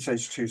short. Key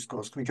stage 2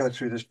 scores. Can we go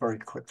through this very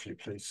quickly,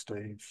 please,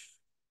 Steve?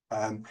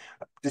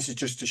 This is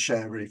just to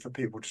share really for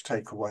people to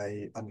take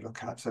away and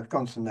look at. So I've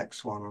gone to the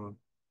next one.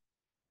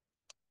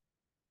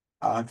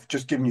 I've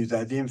just given you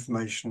there the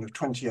information of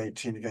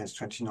 2018 against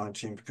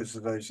 2019 because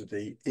those are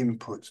the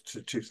inputs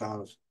to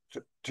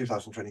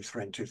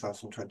 2023 and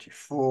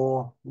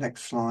 2024.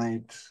 Next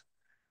slide.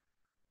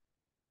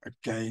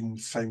 Again,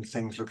 same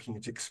things, looking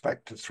at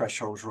expected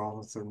thresholds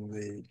rather than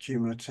the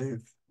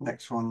cumulative.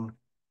 Next one.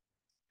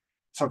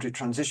 Subject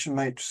transition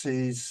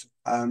matrices.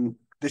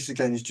 This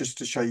again is just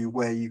to show you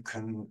where you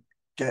can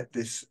get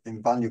this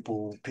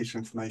invaluable piece of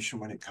information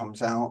when it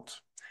comes out,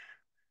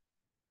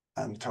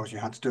 and tells you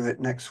how to do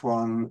it. Next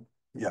one,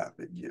 yeah,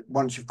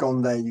 once you've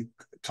gone there, you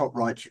top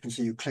right, you can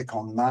see you click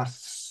on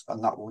maths,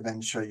 and that will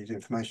then show you the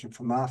information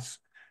for maths.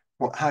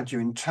 How do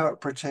you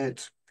interpret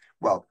it?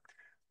 Well,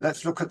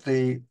 let's look at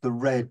the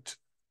red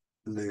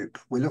loop.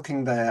 We're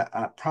looking there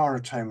at prior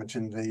attainment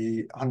in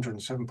the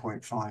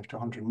 107.5 to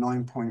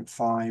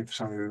 109.5,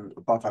 so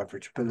above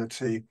average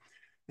ability.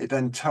 It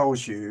then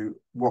tells you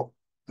what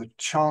the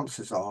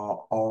chances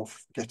are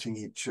of getting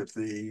each of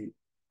the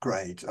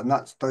grades, and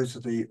those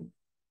are the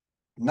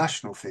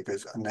national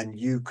figures, and then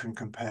you can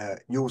compare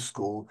your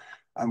school,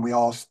 and we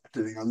are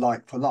doing a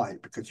like for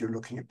like because you're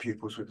looking at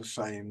pupils with the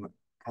same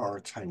prior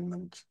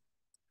attainment.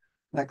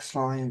 Next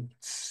slide.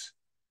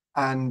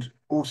 And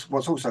also,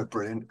 what's also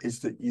brilliant is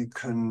that you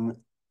can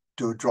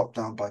do a drop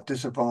down by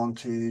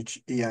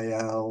disadvantage,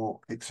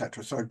 EAL,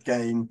 etc. So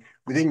again,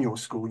 within your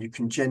school, you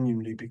can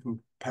genuinely be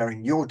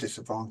comparing your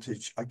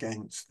disadvantage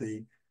against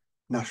the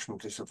national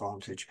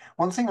disadvantage.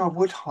 One thing I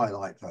would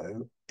highlight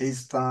though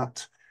is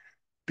that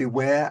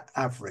beware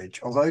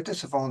average. Although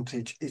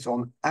disadvantage is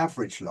on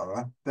average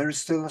lower, there is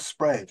still a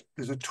spread.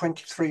 There's a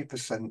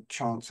 23%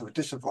 chance of a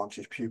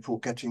disadvantaged pupil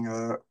getting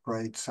a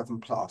grade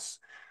 7+.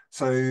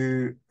 So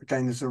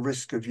again, there's a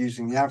risk of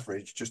using the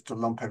average just to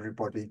lump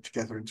everybody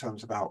together in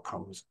terms of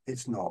outcomes.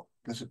 It's not.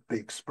 There's a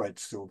big spread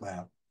still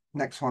there.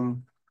 Next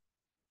one.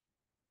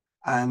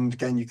 And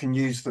again, you can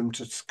use them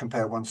to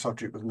compare one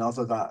subject with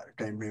another. That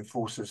again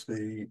reinforces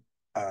the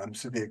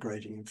severe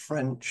grading in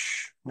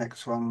French.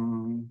 Next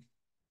one.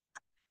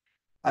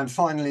 And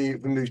finally,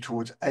 we move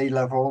towards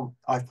A-level.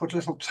 I've put a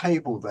little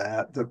table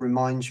there that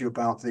reminds you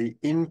about the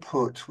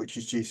input, which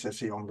is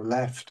GCSE on the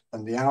left,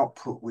 and the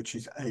output, which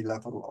is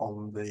A-level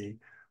on the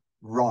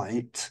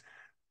right.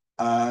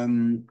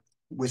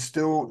 We're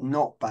still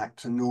not back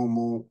to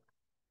normal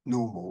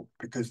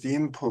because the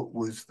input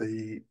was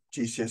the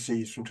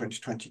GCSEs from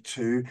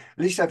 2022.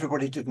 At least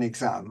everybody did an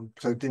exam,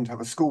 so it didn't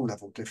have a school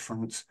level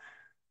difference.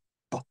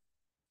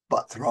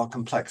 But there are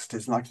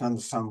complexities, and I can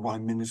understand why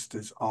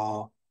ministers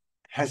are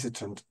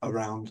hesitant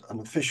around an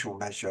official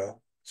measure.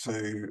 So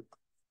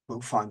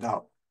we'll find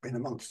out in a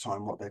month's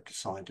time what they've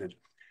decided.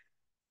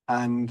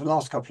 And the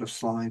last couple of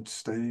slides,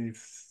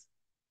 Steve,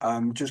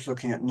 just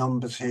looking at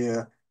numbers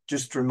here,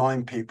 just to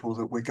remind people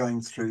that we're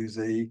going through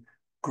the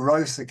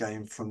growth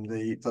again from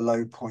the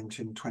low point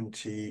in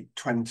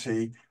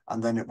 2020,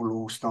 and then it will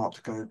all start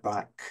to go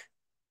back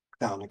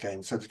down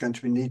again. So there's going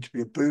to need to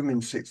be a boom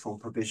in sixth form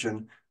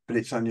provision, but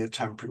it's only a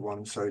temporary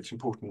one, so it's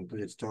important that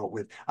it's dealt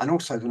with. And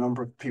also the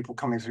number of people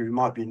coming through who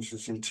might be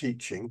interested in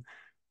teaching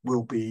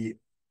will be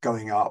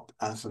going up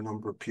as the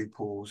number of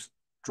pupils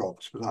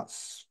drops, but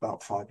that's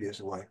about 5 years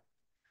away.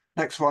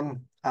 Next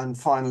one, and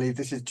finally,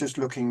 this is just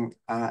looking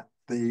at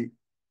the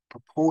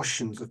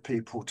proportions of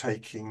people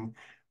taking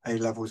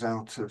A-levels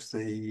out of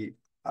the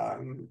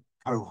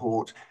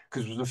cohort,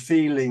 because there was a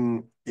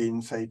feeling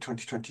in, say,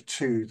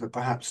 2022 that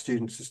perhaps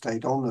students had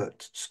stayed on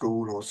at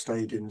school or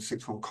stayed in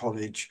sixth form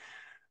college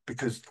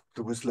because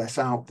there was less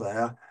out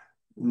there.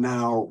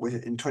 Now,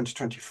 in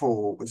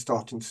 2024, we're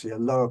starting to see a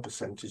lower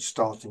percentage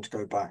starting to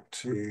go back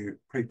to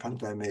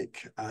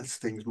pre-pandemic as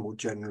things more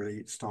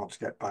generally start to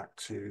get back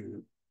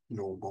to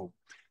normal.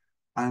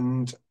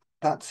 And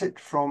that's it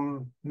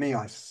from me,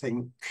 I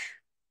think.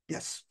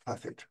 Yes,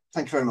 perfect.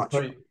 Thank you very much.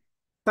 Great.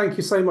 Thank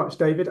you so much,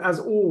 David. As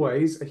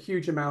always, a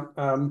huge amount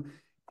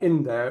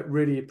in there.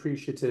 Really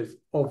appreciative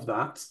of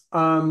that,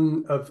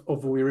 of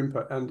all your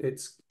input. And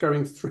it's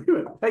going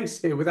through at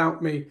pace here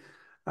without me,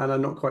 and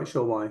I'm not quite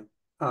sure why.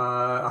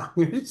 I'm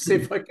going to see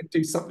if I can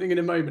do something in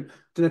a moment. I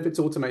don't know if it's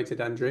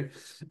automated, Andrew.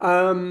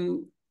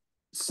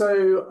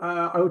 So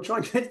I will try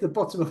and get to the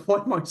bottom of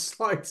why my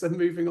slides are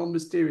moving on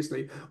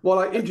mysteriously. While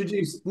I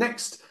introduce,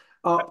 next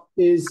up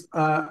is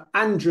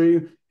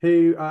Andrew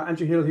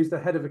Hill, who's the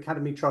head of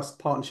Academy Trust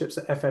Partnerships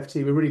at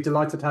FFT. We're really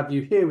delighted to have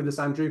you here with us,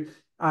 Andrew.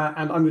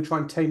 And I'm going to try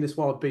and tame this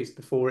wild beast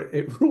before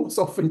it roars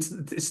off into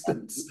the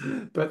distance.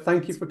 But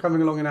thank you for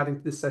coming along and adding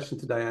to this session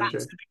today, Andrew.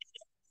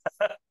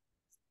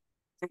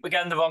 We're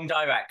going the wrong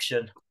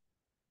direction.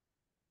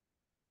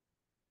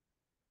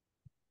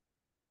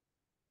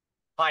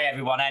 Hi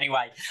everyone.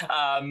 Anyway,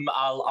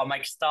 I'll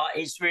make a start.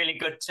 It's really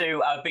good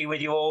to be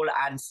with you all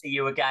and see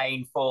you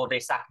again for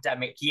this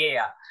academic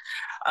year.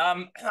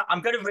 I'm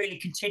going to really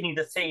continue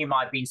the theme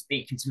I've been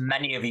speaking to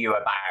many of you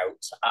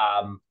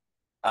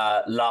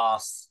about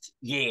last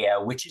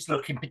year, which is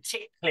looking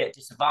particularly at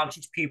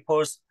disadvantaged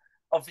pupils.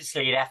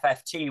 Obviously, in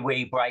FFT,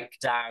 we break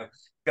down,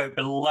 go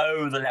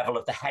below the level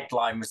of the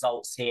headline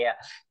results here.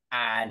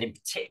 And in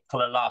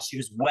particular, last year,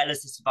 as well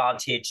as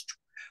disadvantaged,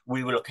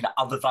 we were looking at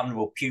other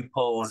vulnerable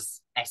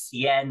pupils,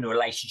 SEN, the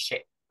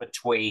relationship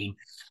between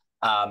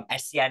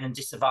SEN and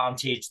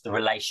disadvantaged, the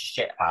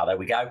relationship, there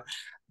we go,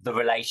 the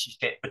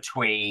relationship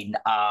between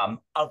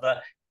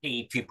other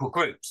key pupil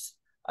groups,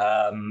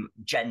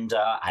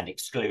 gender and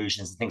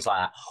exclusions and things like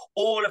that.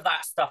 All of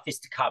that stuff is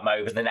to come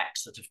over the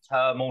next sort of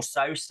term or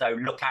so. So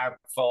look out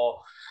for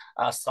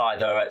us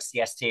either at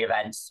CST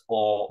events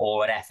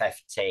or at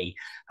FFT,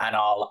 and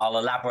I'll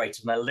elaborate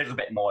on a little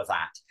bit more of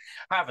that.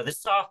 However,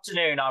 this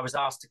afternoon I was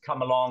asked to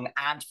come along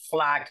and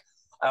flag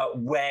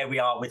where we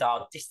are with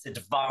our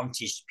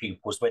disadvantaged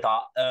pupils, with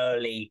our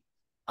early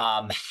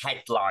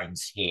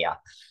headlines here.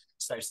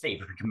 So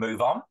Steve, if we can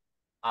move on.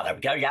 There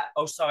we go. Yeah.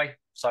 Oh, sorry,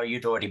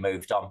 you'd already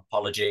moved on.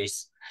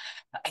 Apologies.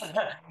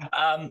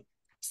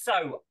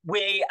 So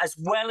we, as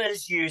well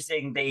as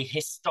using the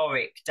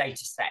historic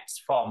data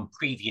sets from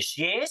previous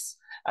years,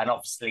 and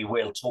obviously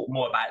we'll talk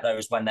more about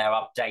those when they're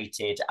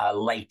updated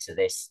later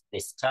this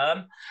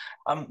term,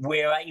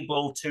 we're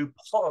able to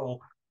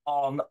pull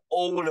on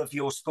all of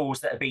your schools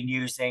that have been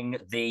using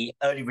the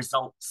early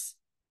results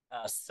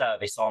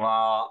service on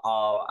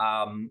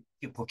our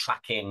pupil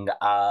tracking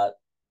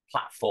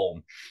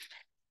platform.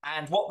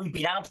 And what we've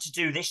been able to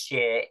do this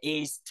year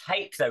is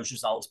take those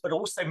results, but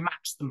also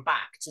match them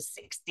back to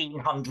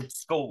 1,600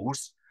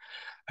 schools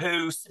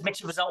who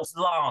submitted results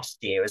last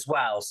year as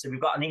well. So we've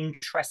got an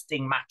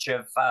interesting match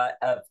of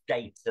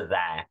data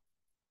there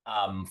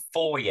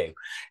for you.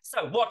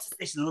 So what does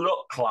this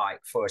look like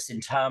for us in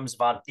terms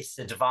of our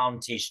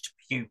disadvantaged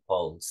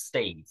pupils,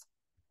 Steve?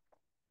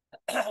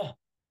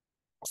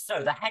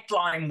 So the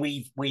headline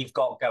we've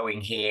got going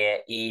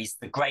here is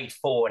the grade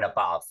 4 and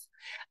above.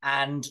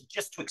 And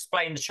just to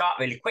explain the chart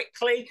really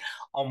quickly,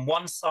 on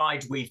one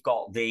side, we've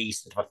got the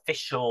sort of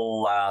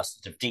official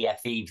sort of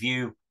DFE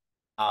view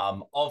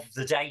of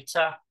the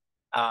data.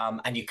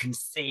 And you can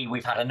see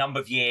we've had a number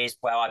of years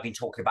where I've been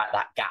talking about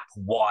that gap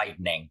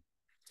widening.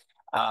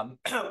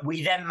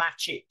 We then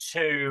match it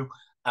to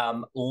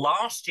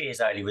last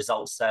year's early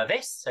results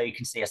service. So you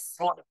can see a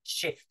slight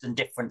shift and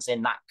difference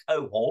in that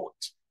cohort.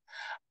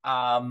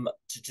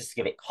 To just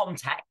give it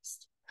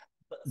context,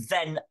 but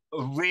then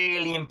a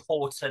really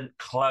important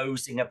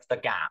closing of the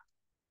gap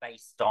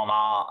based on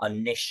our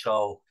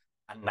initial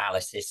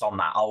analysis on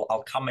that.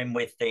 I'll come in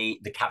with the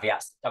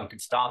caveats Duncan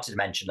started to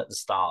mention at the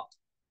start,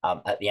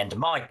 at the end of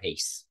my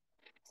piece.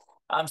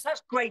 So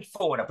that's grade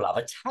 4 and above.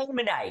 At term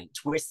in 8,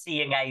 we're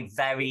seeing a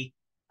very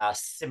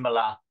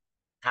similar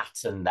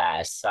pattern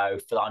there. So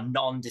for our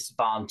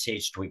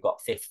non-disadvantaged, we've got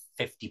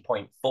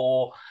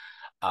 50.4.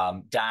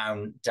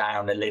 Down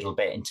a little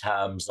bit in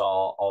terms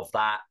of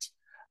that,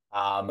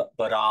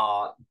 but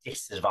our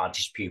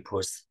disadvantaged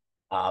pupils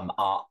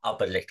are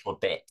up a little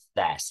bit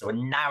there. So a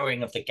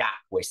narrowing of the gap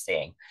we're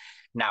seeing.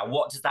 Now,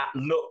 what does that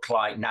look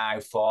like now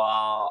for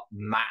our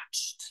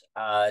matched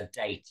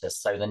data?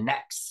 So the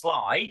next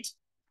slide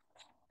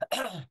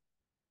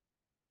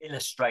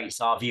illustrates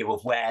our view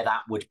of where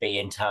that would be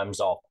in terms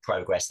of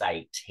progress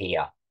 8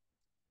 here.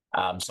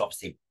 So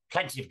obviously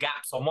plenty of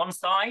gaps on one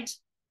side.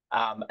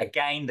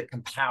 Again, the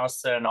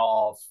comparison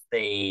of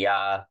the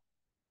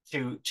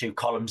two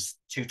columns,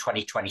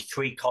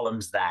 2023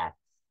 columns there.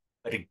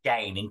 But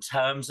again, in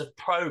terms of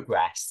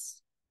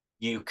progress,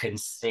 you can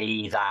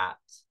see that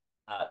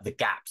the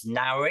gap's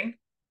narrowing,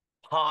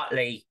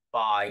 partly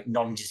by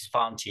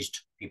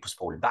non-disadvantaged pupils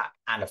falling back,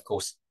 and of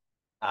course,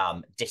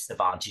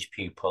 disadvantaged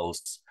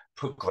pupils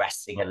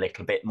progressing a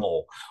little bit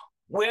more.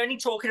 We're only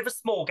talking of a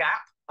small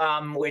gap.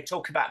 We're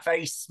talking about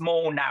very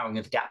small narrowing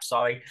of the gap,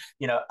 sorry,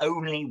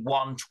 only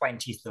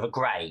 1/20th of a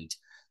grade.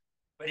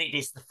 But it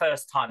is the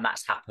first time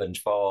that's happened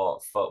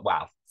for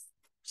well,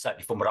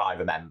 certainly from what I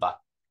remember.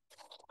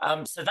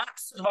 So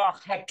that's sort of our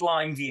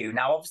headline view.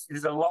 Now, obviously,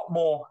 there's a lot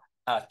more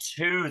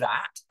to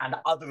that and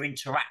other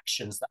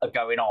interactions that are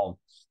going on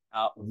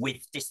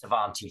with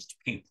disadvantaged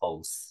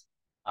pupils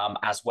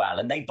as well.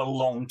 And they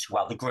belong to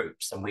other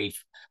groups. And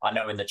I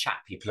know in the chat,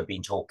 people have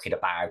been talking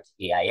about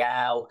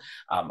EAL.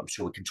 I'm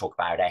sure we can talk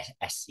about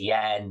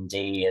SEND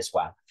as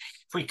well.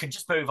 If we could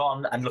just move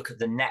on and look at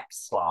the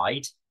next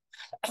slide.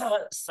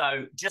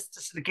 So just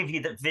to sort of give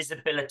you the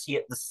visibility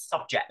at the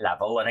subject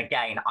level, and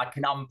again, I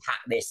can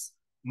unpack this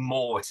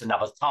more at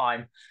another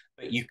time,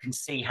 but you can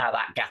see how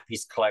that gap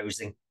is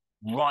closing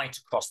right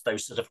across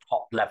those sort of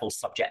top level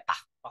subject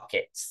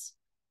buckets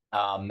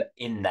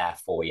in there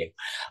for you.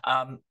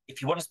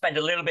 If you want to spend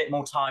a little bit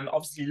more time,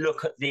 obviously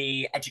look at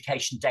the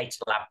Education Data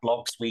Lab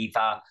blogs. We've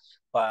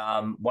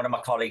one of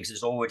my colleagues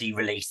has already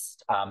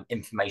released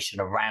information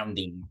around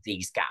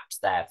these gaps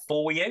there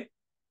for you.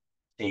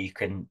 So you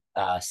can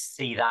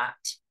see that.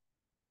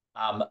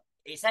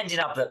 It's ending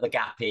up that the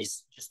gap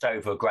is just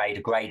over a grade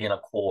and a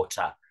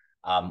quarter.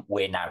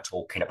 We're now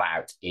talking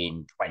about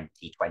in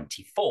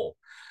 2024.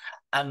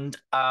 And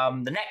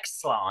the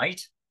next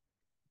slide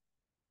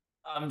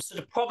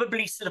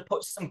probably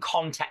puts some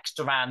context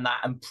around that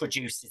and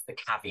produces the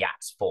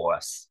caveats for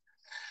us.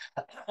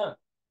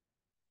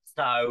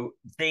 So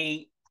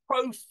the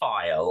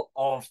profile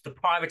of the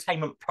prior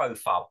attainment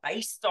profile,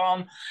 based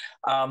on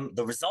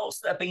the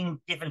results that have been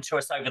given to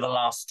us over the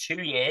last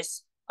 2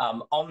 years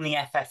on the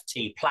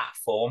FFT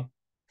platform,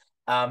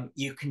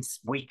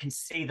 we can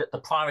see that the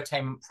prior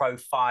attainment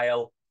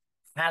profile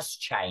has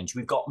changed.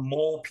 We've got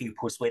more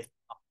pupils with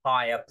a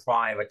higher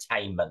prior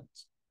attainment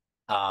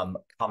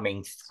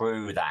coming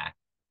through there.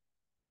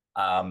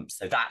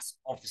 So that's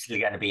obviously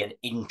going to be an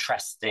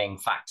interesting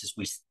fact as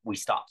we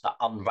start to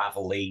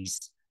unravel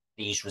these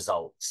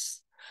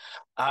results.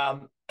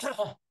 That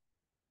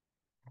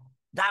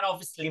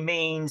obviously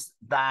means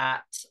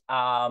that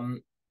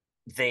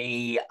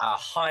the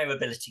higher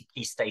ability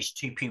key stage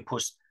 2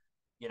 pupils,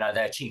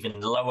 they're achieving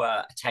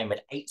lower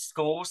attainment 8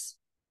 scores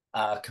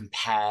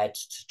compared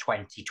to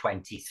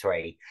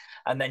 2023.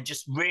 And then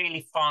just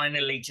really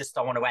finally,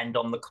 I want to end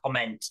on the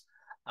comment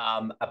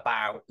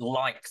about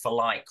like for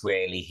like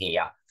really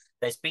here.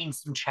 There's been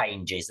some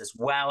changes, as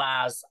well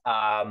as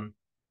a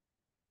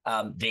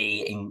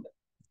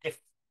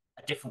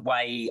different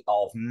way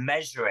of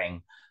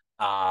measuring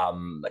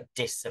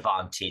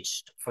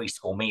disadvantaged free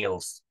school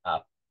meals,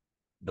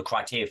 the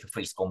criteria for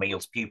free school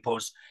meals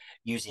pupils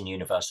using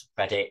universal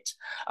credit.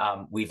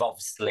 We've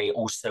obviously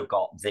also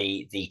got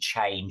the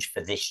change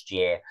for this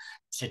year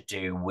to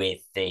do with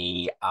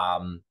the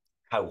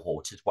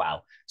cohort as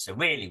well. So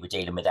really we're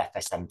dealing with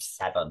FSM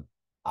 7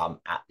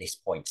 at this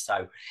point.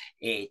 So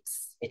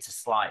it's a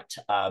slight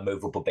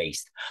movable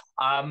beast.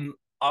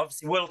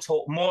 Obviously we'll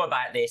talk more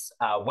about this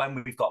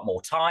when we've got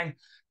more time,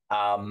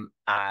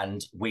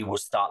 and we will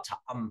start to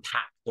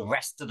unpack the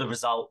rest of the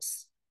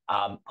results,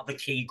 other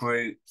key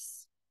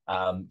groups,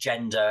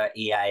 gender,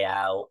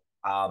 EAL,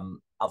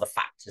 other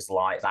factors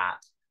like that,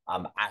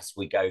 as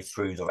we go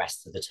through the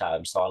rest of the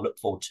term. So I look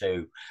forward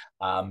to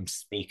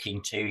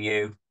speaking to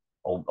you,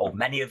 or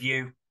many of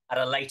you, at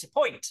a later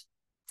point.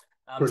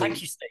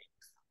 Thank you, Steve.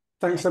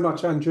 Thanks so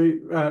much,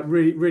 Andrew.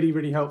 Really, really,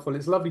 really helpful.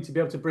 It's lovely to be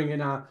able to bring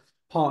in our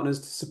partners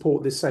to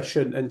support this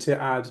session and to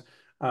add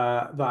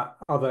that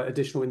other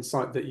additional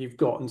insight that you've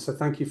got. And so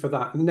thank you for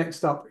that.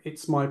 Next up,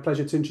 it's my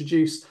pleasure to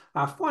introduce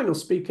our final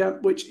speaker,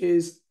 which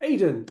is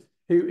Aidan,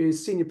 who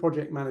is Senior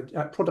Product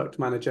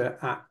Manager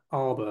at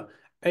Arbor.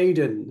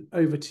 Aidan,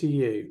 over to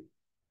you.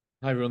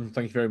 Hi everyone,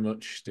 thank you very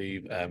much,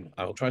 Steve.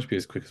 I will try to be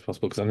as quick as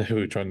possible because I know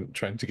we're trying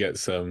to get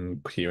some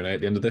Q&A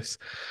at the end of this.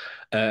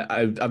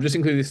 I've just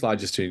included this slide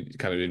just to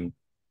kind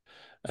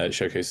of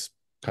showcase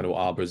kind of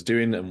what Arbor is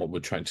doing and what we're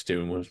trying to do,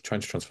 and we're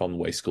trying to transform the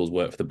way schools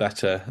work for the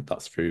better.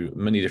 That's through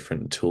many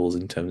different tools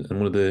and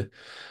one of the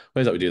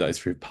ways that we do that is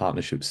through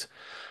partnerships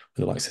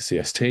with the likes of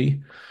CST.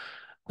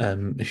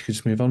 If you could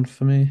just move on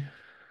for me.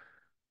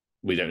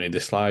 We don't need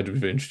this slide,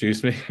 we've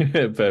introduced me.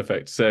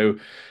 Perfect. So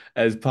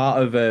as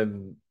part of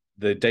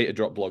the data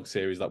drop blog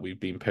series that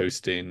we've been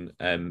posting,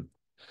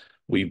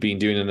 we've been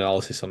doing an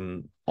analysis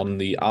on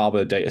the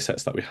Arbor data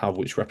sets that we have,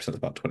 which represents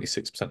about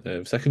 26%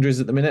 of secondaries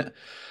at the minute.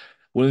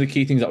 One of the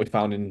key things that we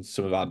found in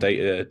some of our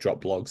data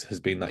drop blogs has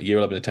been that year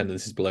 11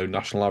 attendance is below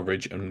national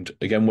average. And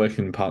again,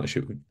 working in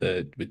partnership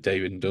with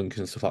David and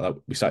Duncan and stuff like that,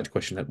 we started to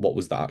question what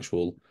was the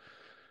actual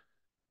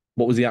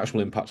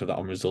impact of that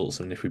on results,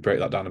 and if we break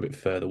that down a bit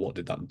further, what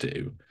did that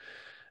do?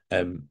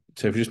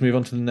 So if we just move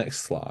on to the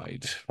next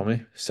slide for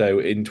me. So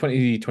in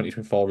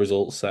 2024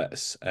 result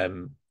sets,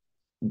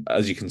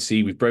 as you can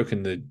see, we've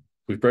broken the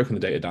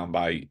data down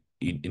by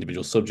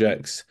individual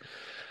subjects,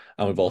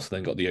 and we've also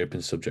then got the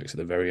open subjects at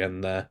the very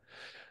end there.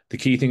 The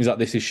key things that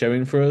this is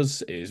showing for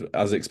us is,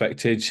 as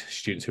expected,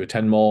 students who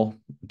attend more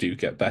do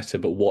get better,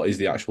 but what is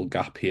the actual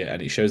gap here?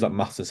 And it shows that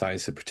maths and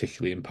science are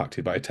particularly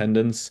impacted by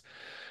attendance.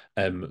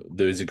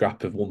 There is a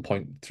gap of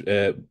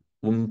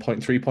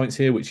 1.3 points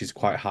here, which is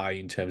quite high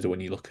in terms of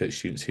when you look at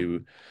students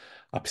who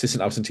are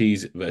persistent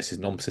absentees versus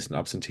non-persistent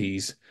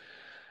absentees.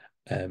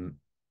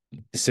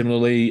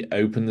 Similarly,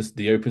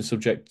 the open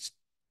subject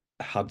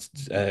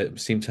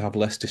seemed to have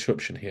less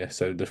disruption here.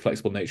 So the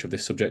flexible nature of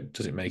this subject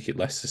doesn't make it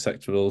less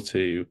susceptible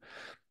to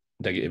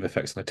negative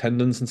effects on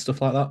attendance and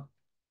stuff like that.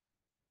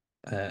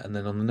 And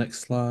then on the next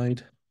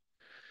slide,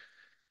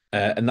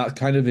 and that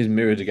kind of is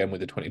mirrored again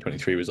with the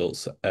 2023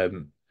 results.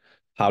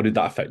 How did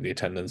that affect the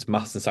attendance?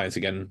 Maths and science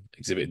again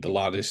exhibited the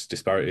largest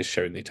disparities,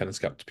 showing the attendance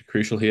gap to be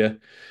crucial here.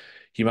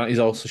 Humanities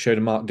also showed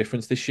a marked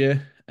difference this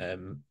year.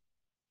 In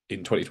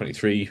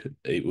 2023,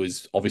 it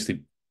was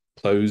obviously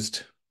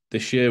closed.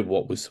 This year,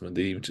 what was some of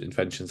the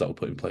interventions that were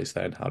put in place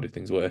there, and how did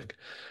things work?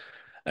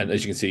 And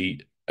as you can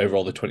see,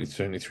 overall, the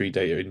 2023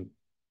 data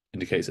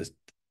indicates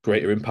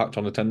greater impact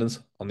on attendance,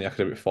 on the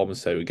academic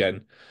performance. So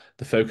again,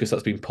 the focus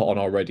that's been put on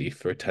already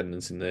for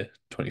attendance in the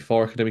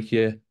 24 academic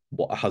year,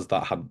 what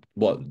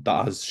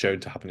that has shown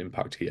to have an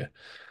impact here,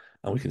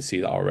 and we can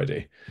see that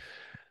already.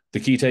 The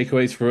key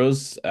takeaways for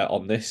us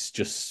on this,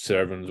 just so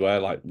everyone's aware,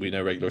 like we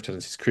know regular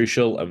attendance is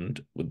crucial,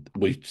 and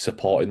we're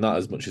supporting that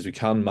as much as we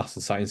can. Maths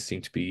and science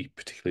seem to be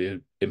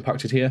particularly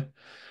impacted here.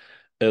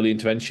 Early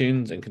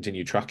interventions and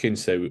continued tracking.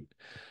 So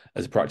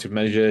as a proactive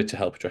measure to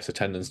help address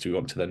attendance, do we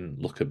want to then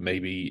look at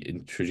maybe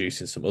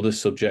introducing some other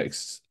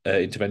subjects,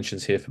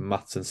 interventions here for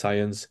maths and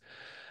science?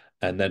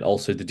 And then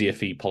also the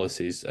DfE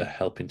policies are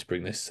helping to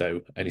bring this.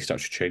 So any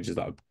statutory changes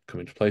that have come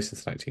into place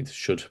since the 19th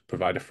should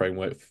provide a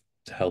framework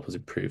to help us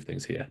improve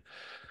things here.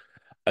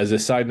 As a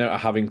side note, I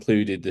have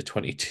included the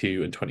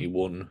 22 and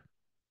 21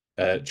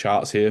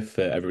 charts here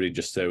for everybody,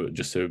 just so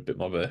a bit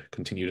more of a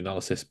continued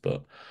analysis,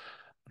 but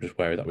I'm just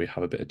wary that we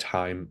have a bit of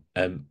time.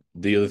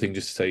 The other thing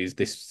just to say is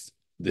this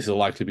will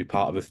likely be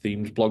part of a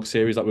themed blog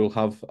series that we'll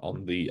have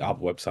on the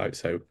ARB website,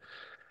 so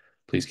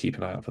please keep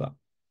an eye out for that.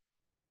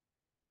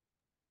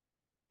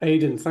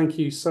 Aidan, thank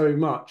you so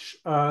much.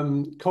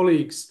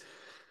 Colleagues,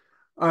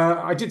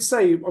 I did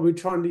say I would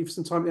try and leave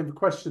some time at the end for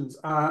questions,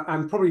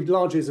 and probably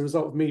largely as a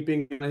result of me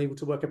being unable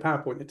to work a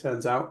PowerPoint, it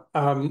turns out.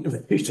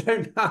 We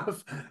don't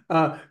have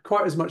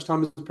quite as much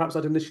time as perhaps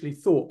I'd initially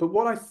thought. But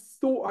what I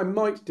thought I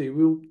might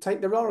do,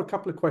 there are a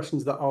couple of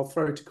questions that I'll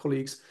throw to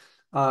colleagues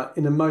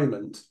in a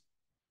moment.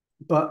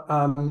 But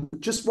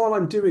just while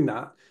I'm doing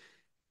that,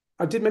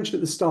 I did mention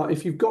at the start,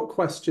 if you've got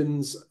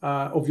questions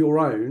of your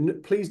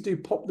own, please do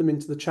pop them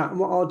into the chat. And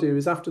what I'll do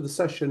is after the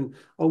session,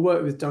 I'll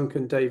work with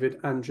Duncan, David,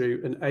 Andrew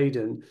and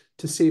Aidan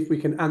to see if we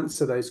can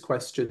answer those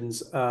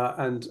questions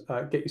and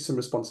get you some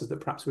responses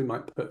that perhaps we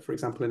might put, for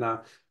example, in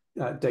our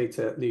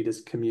data leaders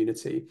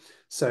community.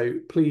 So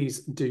please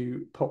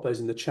do pop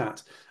those in the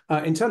chat.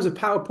 In terms of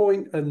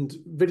PowerPoint and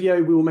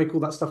video, we will make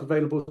all that stuff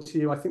available to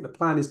you. I think the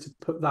plan is to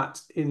put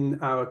that in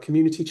our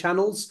community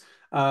channels.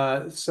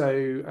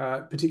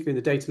 Particularly in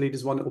the data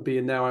leaders one, it will be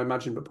in now, I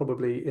imagine, but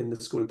probably in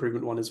the school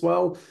improvement one as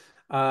well.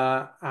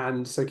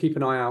 And so keep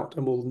an eye out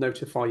and we'll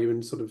notify you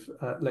and sort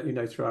of let you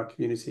know through our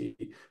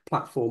community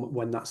platform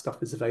when that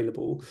stuff is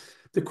available.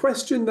 The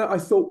question that I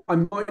thought I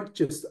might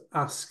just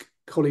ask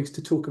colleagues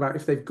to talk about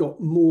if they've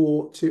got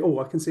more to,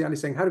 I can see Ali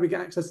saying, how do we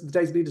get access to the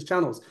data leaders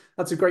channels?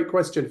 That's a great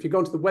question. If you go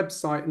onto the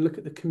website and look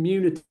at the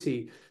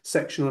community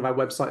section of our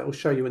website, it will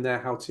show you in there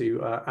how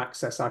to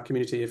access our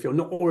community. If you're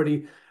not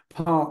already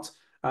part,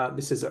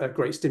 this is a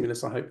great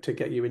stimulus, I hope, to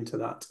get you into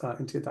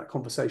that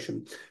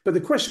conversation. But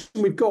the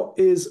question we've got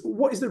is,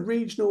 what is the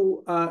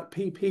regional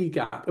PP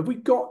gap? Have we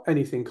got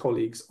anything,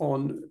 colleagues,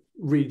 on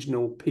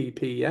regional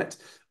PP yet?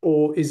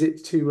 Or is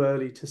it too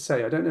early to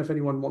say? I don't know if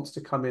anyone wants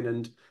to come in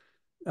and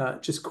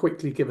just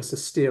quickly give us a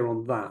steer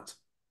on that.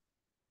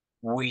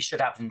 We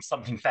should have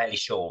something fairly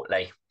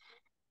shortly.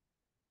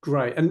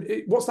 Great.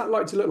 And what's that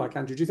like to look like,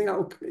 Andrew? Do you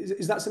think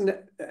is that something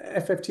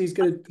that FFT is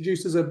going to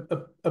produce as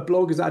a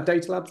blog? Is that a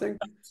data lab thing?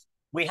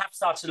 We have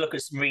started to look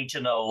at some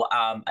regional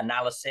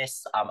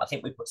analysis. I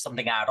think we put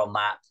something out on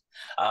that.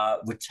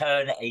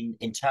 Return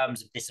in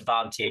terms of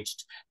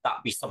disadvantaged,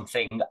 that'd be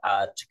something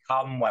to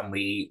come when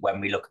we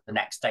look at the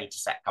next data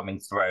set coming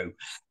through.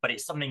 But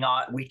it's something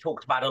we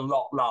talked about a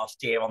lot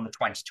last year on the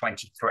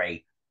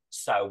 2023.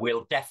 So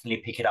we'll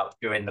definitely pick it up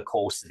during the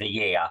course of the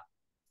year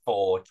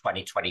for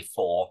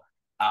 2024.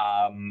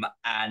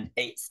 And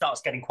it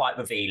starts getting quite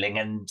revealing.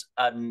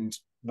 And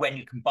when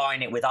you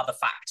combine it with other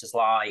factors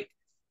like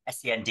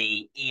SEND,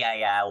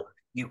 EAL,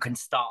 you can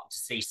start to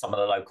see some of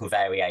the local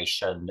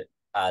variation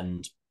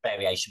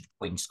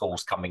between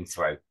schools coming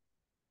through.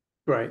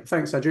 Great,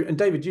 thanks, Andrew. And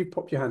David, you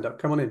popped your hand up.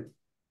 Come on in.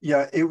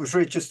 Yeah, it was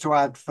really just to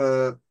add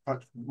for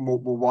more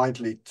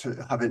widely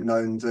to have it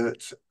known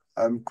that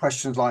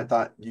questions like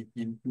that,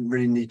 you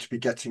really need to be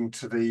getting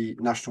to the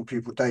National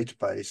Pupil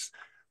Database,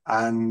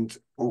 and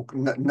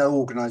no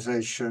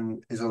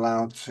organisation is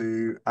allowed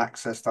to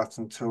access that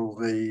until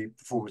the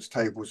performance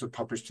tables are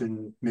published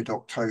in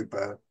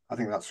mid-October. I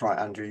think that's right,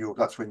 Andrew.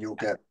 That's when you'll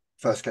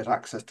first get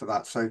access to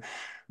that. So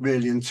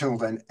really, until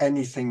then,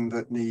 anything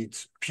that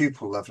needs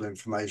pupil level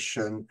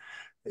information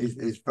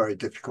is very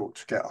difficult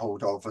to get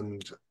hold of.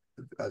 And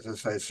as I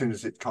say, as soon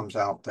as it comes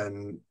out,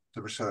 then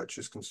the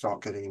researchers can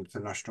start getting into the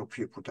National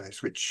Pupil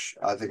Days, which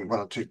I think one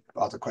or two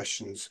other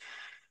questions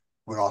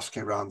we're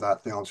asking around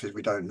that. The answer is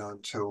we don't know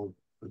until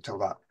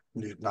that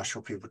new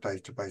National Pupil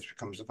Database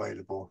becomes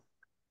available.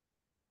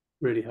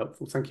 Really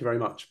helpful. Thank you very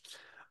much.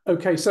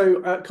 Okay,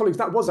 so colleagues,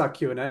 that was our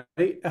Q&A.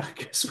 I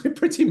guess we're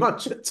pretty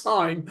much at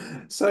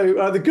time.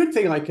 So the good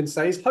thing I can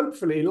say is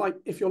hopefully,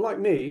 if you're like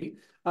me,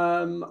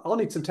 I'll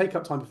need some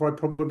take-up time before I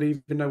probably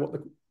even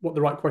know what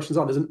the right questions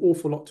are. There's an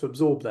awful lot to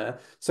absorb there.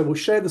 So we'll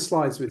share the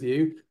slides with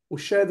you. We'll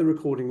share the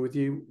recording with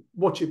you.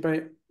 Watch it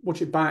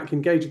back,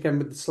 engage again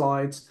with the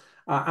slides,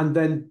 and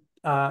then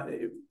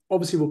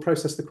obviously we'll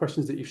process the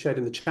questions that you've shared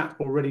in the chat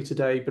already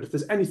today. But if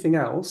there's anything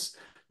else,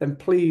 then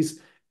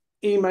please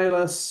email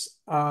us,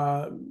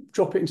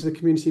 drop it into the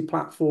community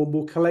platform.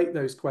 We'll collate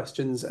those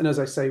questions. And as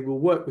I say, we'll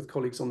work with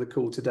colleagues on the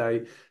call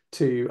today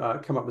to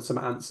come up with some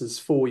answers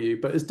for you.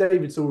 But as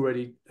David's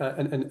already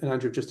and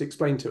Andrew have just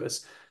explained to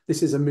us,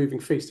 this is a moving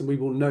feast, and we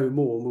will know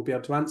more and we'll be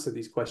able to answer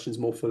these questions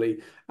more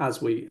fully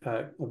as we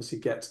obviously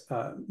get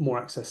more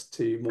access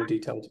to more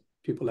detailed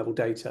pupil level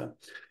data.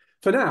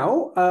 For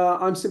now,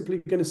 I'm simply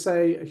going to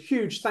say a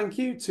huge thank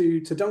you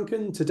to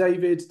Duncan, to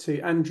David, to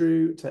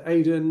Andrew, to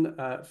Aidan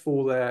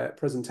for their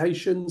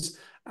presentations,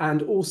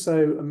 and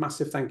also a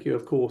massive thank you,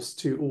 of course,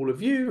 to all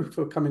of you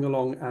for coming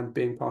along and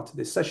being part of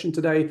this session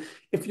today.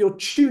 If you're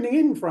tuning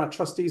in for our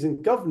Trustees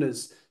and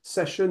Governors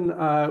session,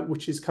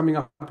 which is coming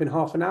up in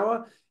half an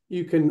hour,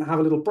 you can have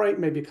a little break,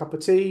 maybe a cup of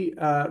tea,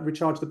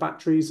 recharge the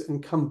batteries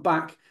and come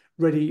back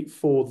ready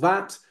for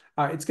that.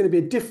 It's going to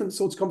be a different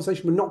sort of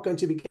conversation. We're not going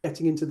to be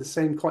getting into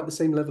quite the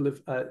same level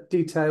of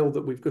detail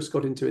that we've just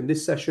got into in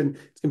this session.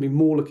 It's going to be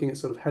more looking at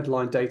sort of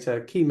headline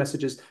data, key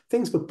messages,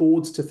 things for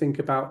boards to think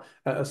about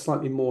at a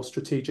slightly more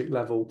strategic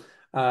level.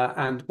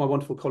 And my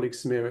wonderful colleague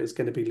Samira is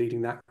going to be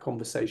leading that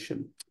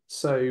conversation.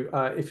 So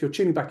if you're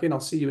tuning back in, I'll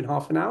see you in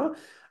half an hour.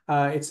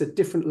 It's a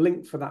different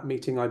link for that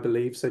meeting, I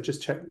believe. So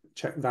just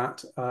check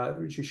that,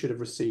 which you should have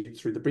received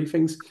through the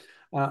briefings.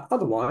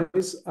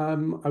 Otherwise,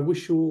 I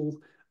wish you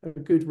all a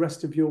good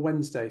rest of your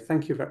Wednesday.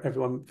 Thank you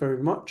everyone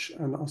very much,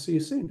 and I'll see you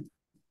soon.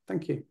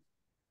 Thank you.